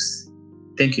close.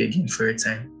 Thank you again for your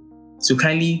time. So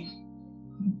kindly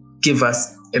give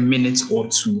us a minute or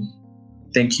two.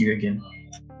 Thank you again.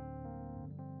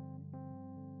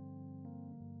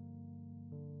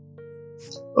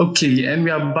 Okay, and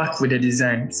we are back with the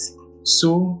designs.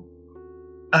 So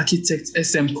architect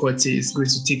SM Quartey is going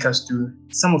to take us through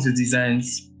some of the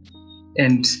designs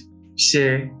and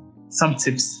share some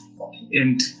tips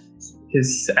and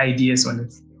his ideas on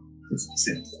it.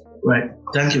 Right.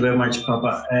 Thank you very much,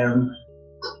 Papa.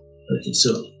 Okay,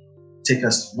 so take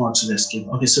us more to the scheme.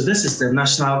 Okay, so this is the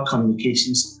National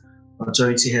Communications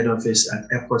Authority head office at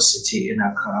Airport City in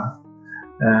Accra.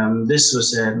 This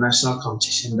was a national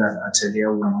competition that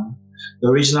Atelier won. The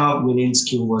original winning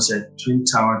scheme was a twin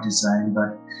tower design,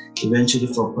 but eventually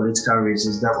for political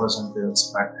reasons that wasn't built,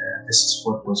 but this is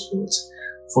what was built.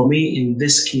 For me, in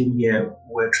this scheme here,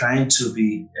 we're trying to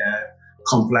be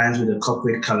compliant with the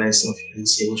corporate colors of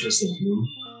NCA, which was the blue.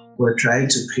 We're trying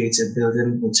to create a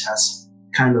building which has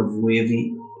kind of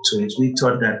wavy to it. We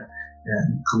thought that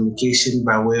communication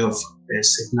by way of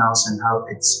signals and how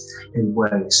it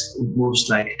works, it moves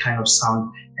like a kind of sound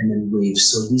and then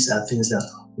waves. So these are things that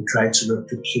we try to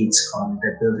replicate on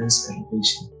the building's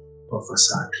elevation or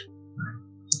facade.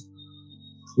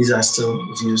 These are still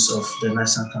views of the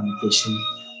National Communication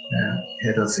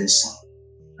head office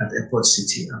at Airport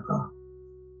City, Accra.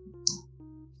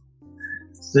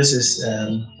 This is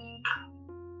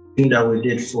thing that we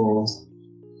did for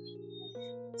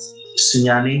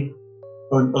Sunyani.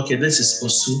 Okay, this is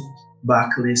Osu,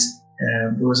 Barclays.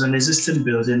 It was an existing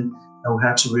building that we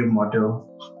had to remodel.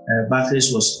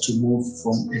 Barclays was to move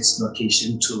from its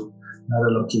location to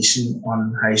another location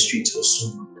on High Street,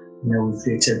 Osu. We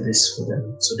created this for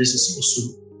them. So this is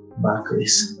Osu,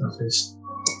 Barclays office.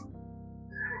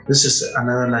 This is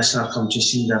another national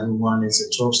competition that we won. It's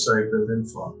a 12-story building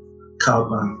for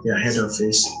Cowbank, their head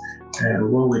office.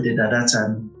 What we did at that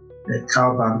time, the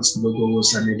Cowbank's logo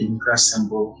was an Edinburgh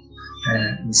symbol.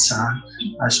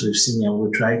 As we've seen here,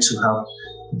 we try to have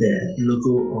the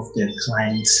logo of the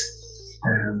client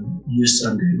used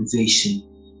on the innovation.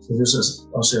 So this was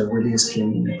also a winning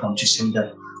scheme in the competition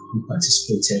that we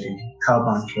participated in.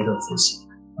 Cowbank head office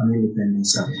on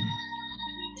Independence Avenue.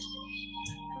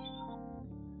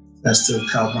 That's still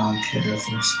Cowbank head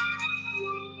office.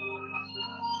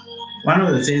 One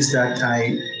of the things that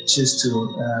I choose to,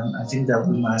 I think that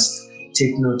we must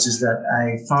take note is that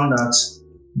I found out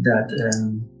that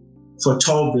for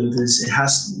tall buildings, it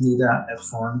has neither a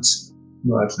front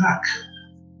nor a back.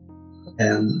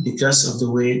 Because of the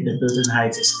way the building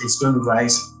height is, it's going to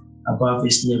rise above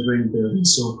its neighboring building.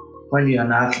 So when you're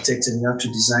an architect and you have to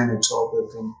design a tall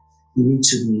building, you need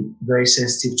to be very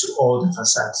sensitive to all the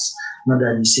facades. Not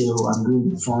that you say, oh, I'm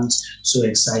doing the front so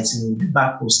exciting, the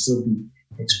back will still be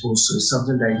exposed. So it's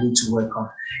something that you need to work on.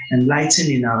 And lighting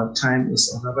in our time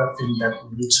is another thing that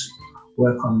we need to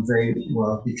work on very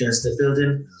well, because the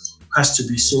building has to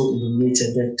be so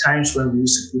illuminated. There are times when we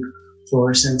used to put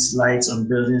fluorescent lights on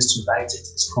buildings to light it,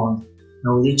 it's gone.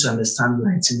 Now we need to understand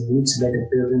lighting. We need to let the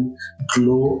building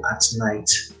glow at night.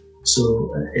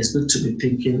 So it's good to be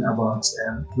thinking about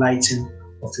lighting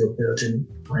of your building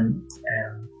when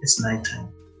it's nighttime.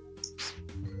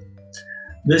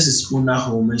 This is Una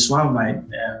Home. It's one of my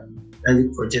early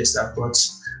projects that brought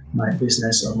my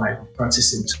business or my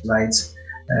practice into light.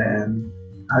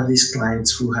 I had these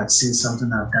clients who had seen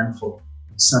something I've done for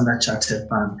Standard Chartered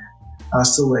Bank. I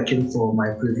was still working for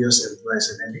my previous employers,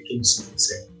 and then they came to me and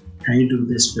said, can you do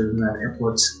this building at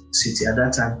Airport City? At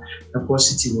that time, Airport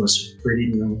City was pretty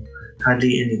new.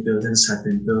 Hardly any buildings had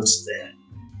been built there.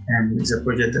 And it's a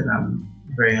project that I'm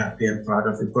very happy and proud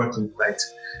of. It brought me quite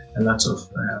a lot of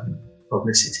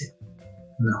publicity.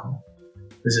 Una Home.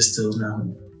 This is still Una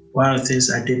Home. One of the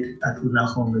things I did at Una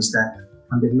Home is that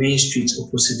on the main street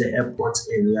opposite the airport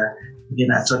area,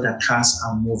 again, I thought that cars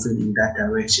are moving in that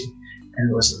direction.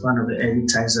 And it was one of the early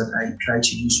times that I tried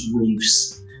to use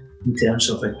waves in terms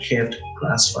of a curved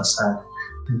glass facade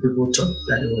and people thought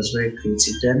that it was very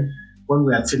creative. Then, when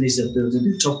we had finished the building,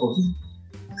 the top of it,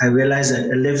 I realized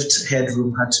that a lift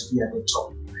headroom had to be at the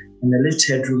top. And the lift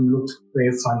headroom looked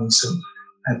very funny. So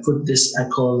I put this, I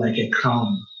call like a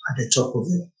crown at the top of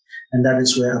it. And that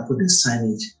is where I put the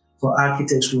signage. For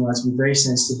architects, we must be very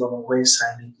sensitive about where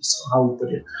signage is, or how we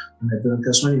put it on the building.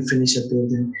 Because when you finish a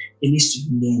building, it needs to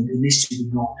be named, it needs to be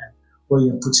known. Where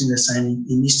you're putting the signage,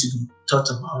 it needs to be thought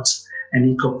about and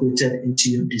incorporated into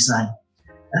your design.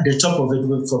 At the top of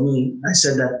it, for me, I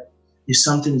said that if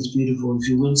something is beautiful, if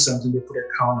you win something, they put a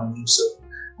crown on you. So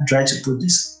I tried to put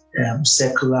this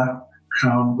circular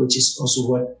crown, which is also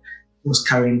what was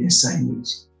carrying the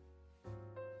signage.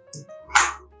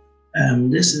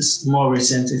 This is more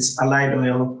recent. It's Allied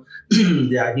Oil,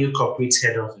 their new corporate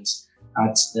head office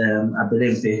at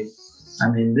Abelempe. I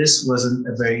mean, this wasn't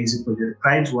a very easy project. The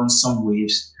client wants some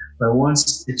waves, but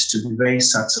wants it to be very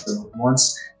subtle.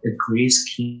 Wants a gray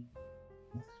scheme.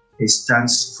 It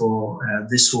stands for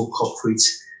this whole corporate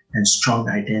and strong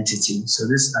identity. So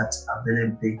this is at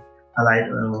Abelempe,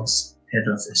 Allied Oil's head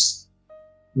office.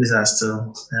 These are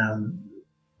still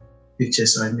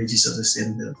pictures or images of the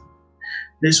same building.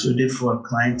 This we did for a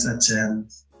client at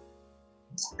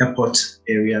airport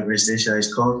area residential.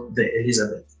 It's called the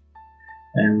Elizabeth.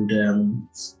 And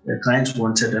the client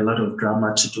wanted a lot of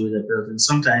drama to do with the building.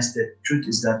 Sometimes the truth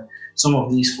is that some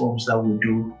of these forms that we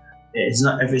do, it's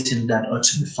not everything that ought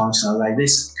to be functional. Like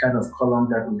this kind of column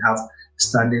that we have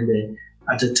standing there.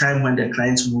 At the time when the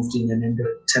clients moved in and then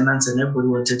the tenants and everybody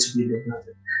wanted to be in the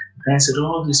building, the client said,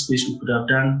 all this space we could have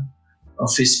done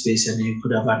office space and you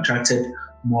could have attracted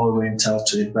more rental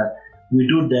to it. But we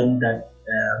do them that,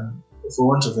 for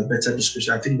want of a better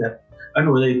description, I think that, I don't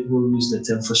know whether people use the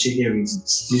term for shady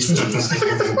reasons.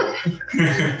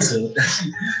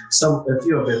 So a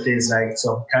few of the things like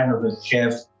some kind of a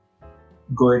curve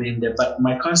going in there. But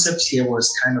my concept here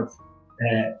was kind of,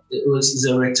 it's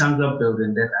a rectangular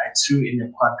building that I threw in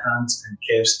the quadrants and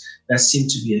curves that seem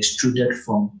to be extruded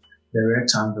from the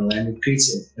rectangle, and it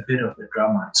creates a bit of a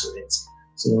drama to it.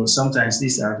 So sometimes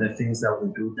these are the things that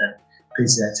we do that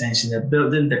creates the attention. The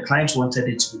building, the client wanted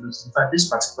it to be looked. In fact, this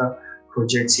particular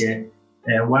project here,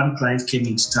 one client came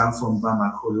into town from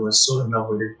Bamako. He was so in love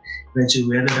with it. Eventually,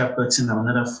 we ended up putting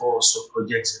another 4 or so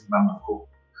projects in Bamako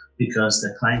because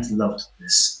the client loved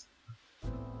this.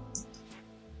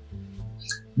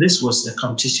 This was a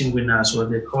competition winner as well.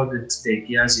 They called it the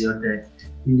Giazio, the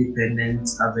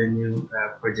Independence Avenue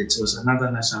project. It was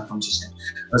another national competition.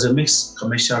 It was a mixed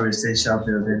commercial residential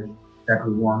building that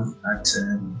we won at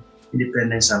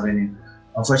Independence Avenue.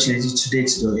 Unfortunately, to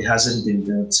date, though, it hasn't been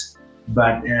built.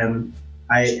 But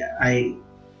I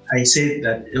say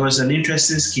that it was an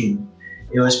interesting scheme.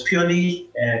 It was purely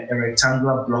a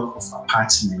rectangular block of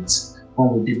apartments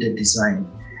when we did the design,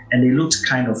 and it looked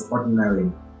kind of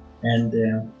ordinary. And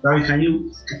Barry,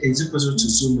 is it possible to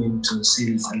zoom in to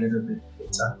see it a little bit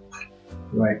better?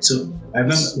 Right. So I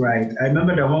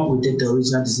remember that when we did the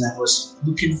original design was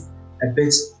looking a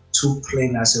bit too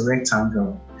plain as a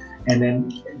rectangle. And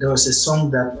then there was a song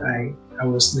that I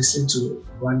was listening to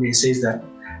one day. It says that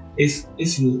if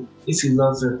you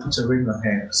love her, put a ring on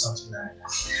her or something like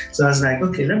that. So I was like,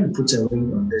 okay, let me put a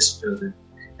ring on this building.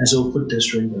 And so we put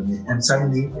this ring on it. And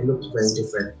suddenly it looked very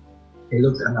different. It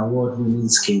looked an award-winning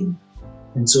scheme.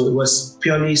 And so it was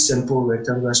purely simple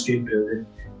rectangular street building.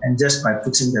 And just by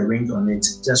putting the ring on it,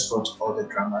 just brought all the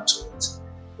drama to it.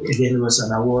 Again, it was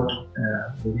an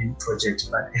award-winning project,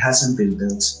 but it hasn't been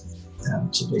built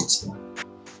to date.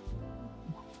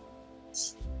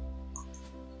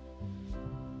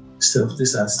 Still,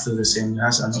 these are still the same. It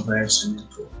has an overhead swimming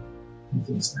pool and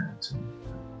things like that.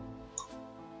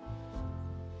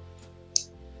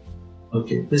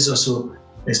 Okay, this is also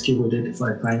a scheme we did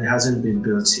for a client. It hasn't been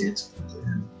built yet.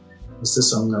 It's still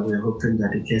something that we're hoping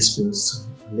that it gets built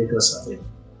in Lagos Avenue.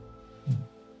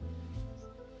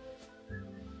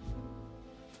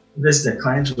 This, the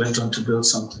client went on to build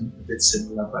something a bit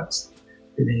similar, but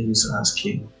they didn't use our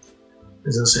scheme.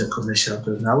 There's also a commercial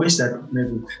building. I wish that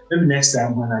maybe next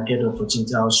time when I get the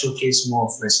opportunity, I'll showcase more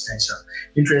of residential.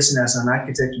 Interesting, as an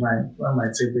architect, one of my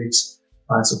favorite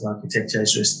parts of architecture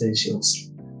is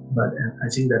residentials. But I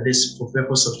think that this, for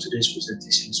purpose of today's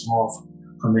presentation, is more of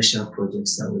commercial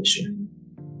projects that we're showing.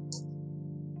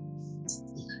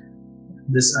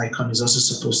 This icon is also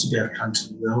supposed to be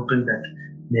accountable. We're hoping that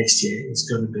next year it's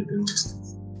going to be built.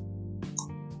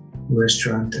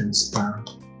 Restaurant and spa.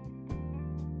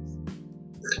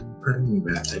 Pardon me,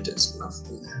 but I just love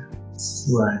that.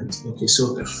 Right. Okay.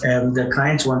 So the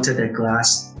client wanted a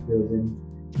glass building,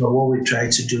 but what we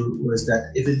tried to do was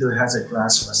that even though it has a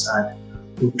glass facade,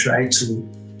 we tried to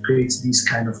create these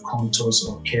kind of contours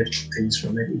or curved things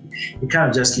from it. It kind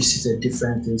of just gives it a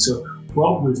different thing. So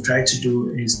what we've tried to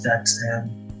do is that,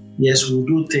 yes, we'll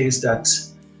do things that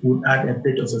would add a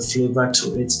bit of a flavor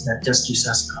to it that just gives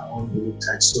us our own unique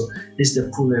touch. So this is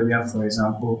the pool area, for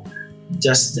example,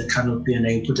 just the canopy, and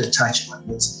then you put a touch on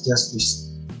it, just gives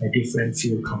a different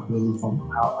feel completely from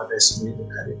how others may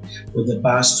look at it. With the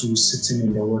bar stool sitting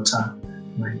in the water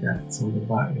like that from the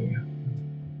bar area.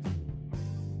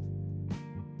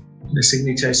 The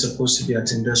signature is supposed to be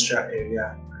at industrial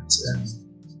area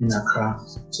in Accra.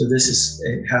 So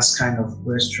it has kind of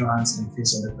restaurants and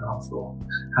things on the ground floor,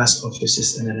 has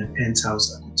offices and then a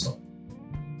penthouse at the top.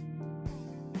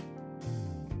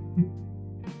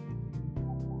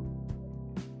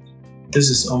 This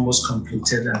is almost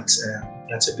completed at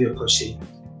Biokoshi.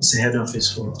 It's a head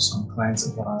office for some clients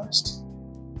of ours.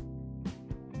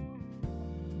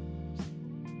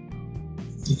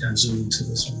 You can zoom into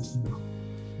this one.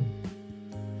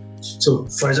 So,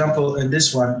 for example, in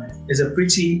this one, it's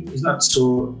not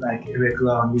so like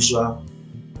irregular, unusual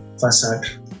facade.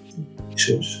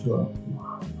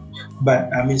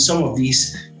 But I mean, some of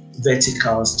these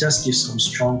verticals just give some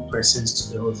strong presence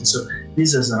to the whole thing. So,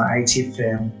 this is an IT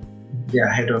firm, their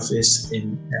head office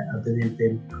in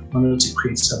Ability, wanted to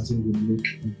create something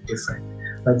unique and different.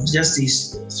 But just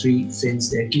these three things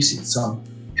there gives it some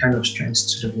kind of strength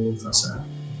to the whole facade.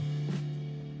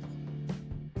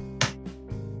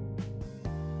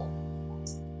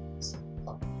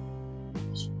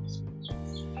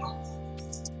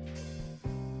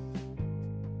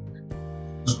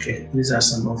 Okay, these are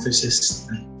some offices.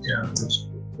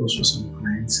 Those were some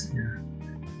clients. Yeah.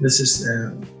 This is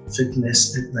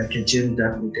fitness, like a gym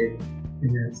that we did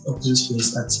in an open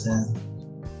space at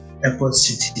Airport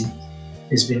City.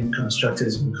 It's been constructed,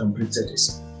 it's been completed,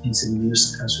 it's in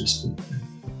use as we speak.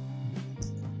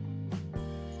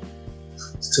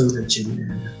 Still the gym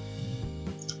area.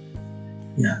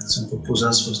 Yeah, some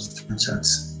proposals for Snapchat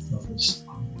office.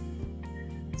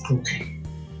 Okay.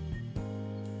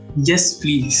 Yes,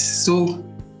 please. So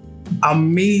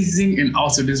amazing and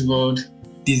out of this world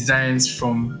designs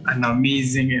from an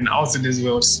amazing and out of this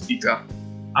world speaker,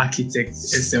 architect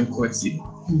SM Quartey.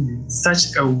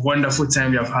 Such a wonderful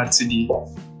time we have had today,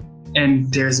 and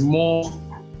there's more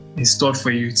in store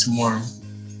for you tomorrow.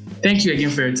 Thank you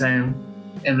again for your time,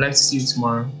 and I'd like to see you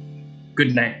tomorrow.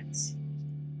 Good night.